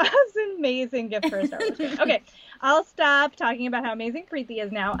an amazing gift for a Star Wars fan. Okay, I'll stop talking about how amazing Preethi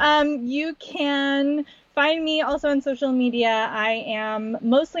is now. You can find me also on social media. I am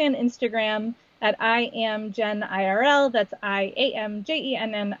mostly on Instagram at IamJenIRL. That's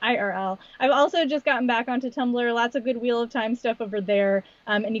IamJenNIRL. I've also just gotten back onto Tumblr. Lots of good Wheel of Time stuff over there.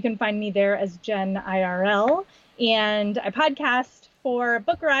 And you can find me there as Jen IRL. And I podcast for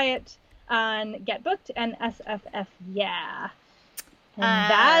Book Riot on Get Booked and SFF Yeah.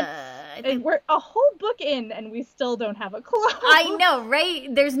 And we're a whole book in, and we still don't have a close. I know, right?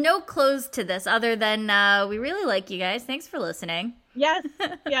 There's no close to this other than we really like you guys. Thanks for listening. Yes.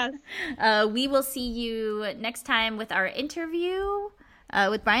 We will see you next time with our interview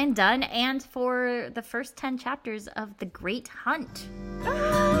with Brian Dunn, and for the first 10 chapters of The Great Hunt.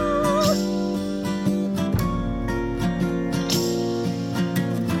 Ah!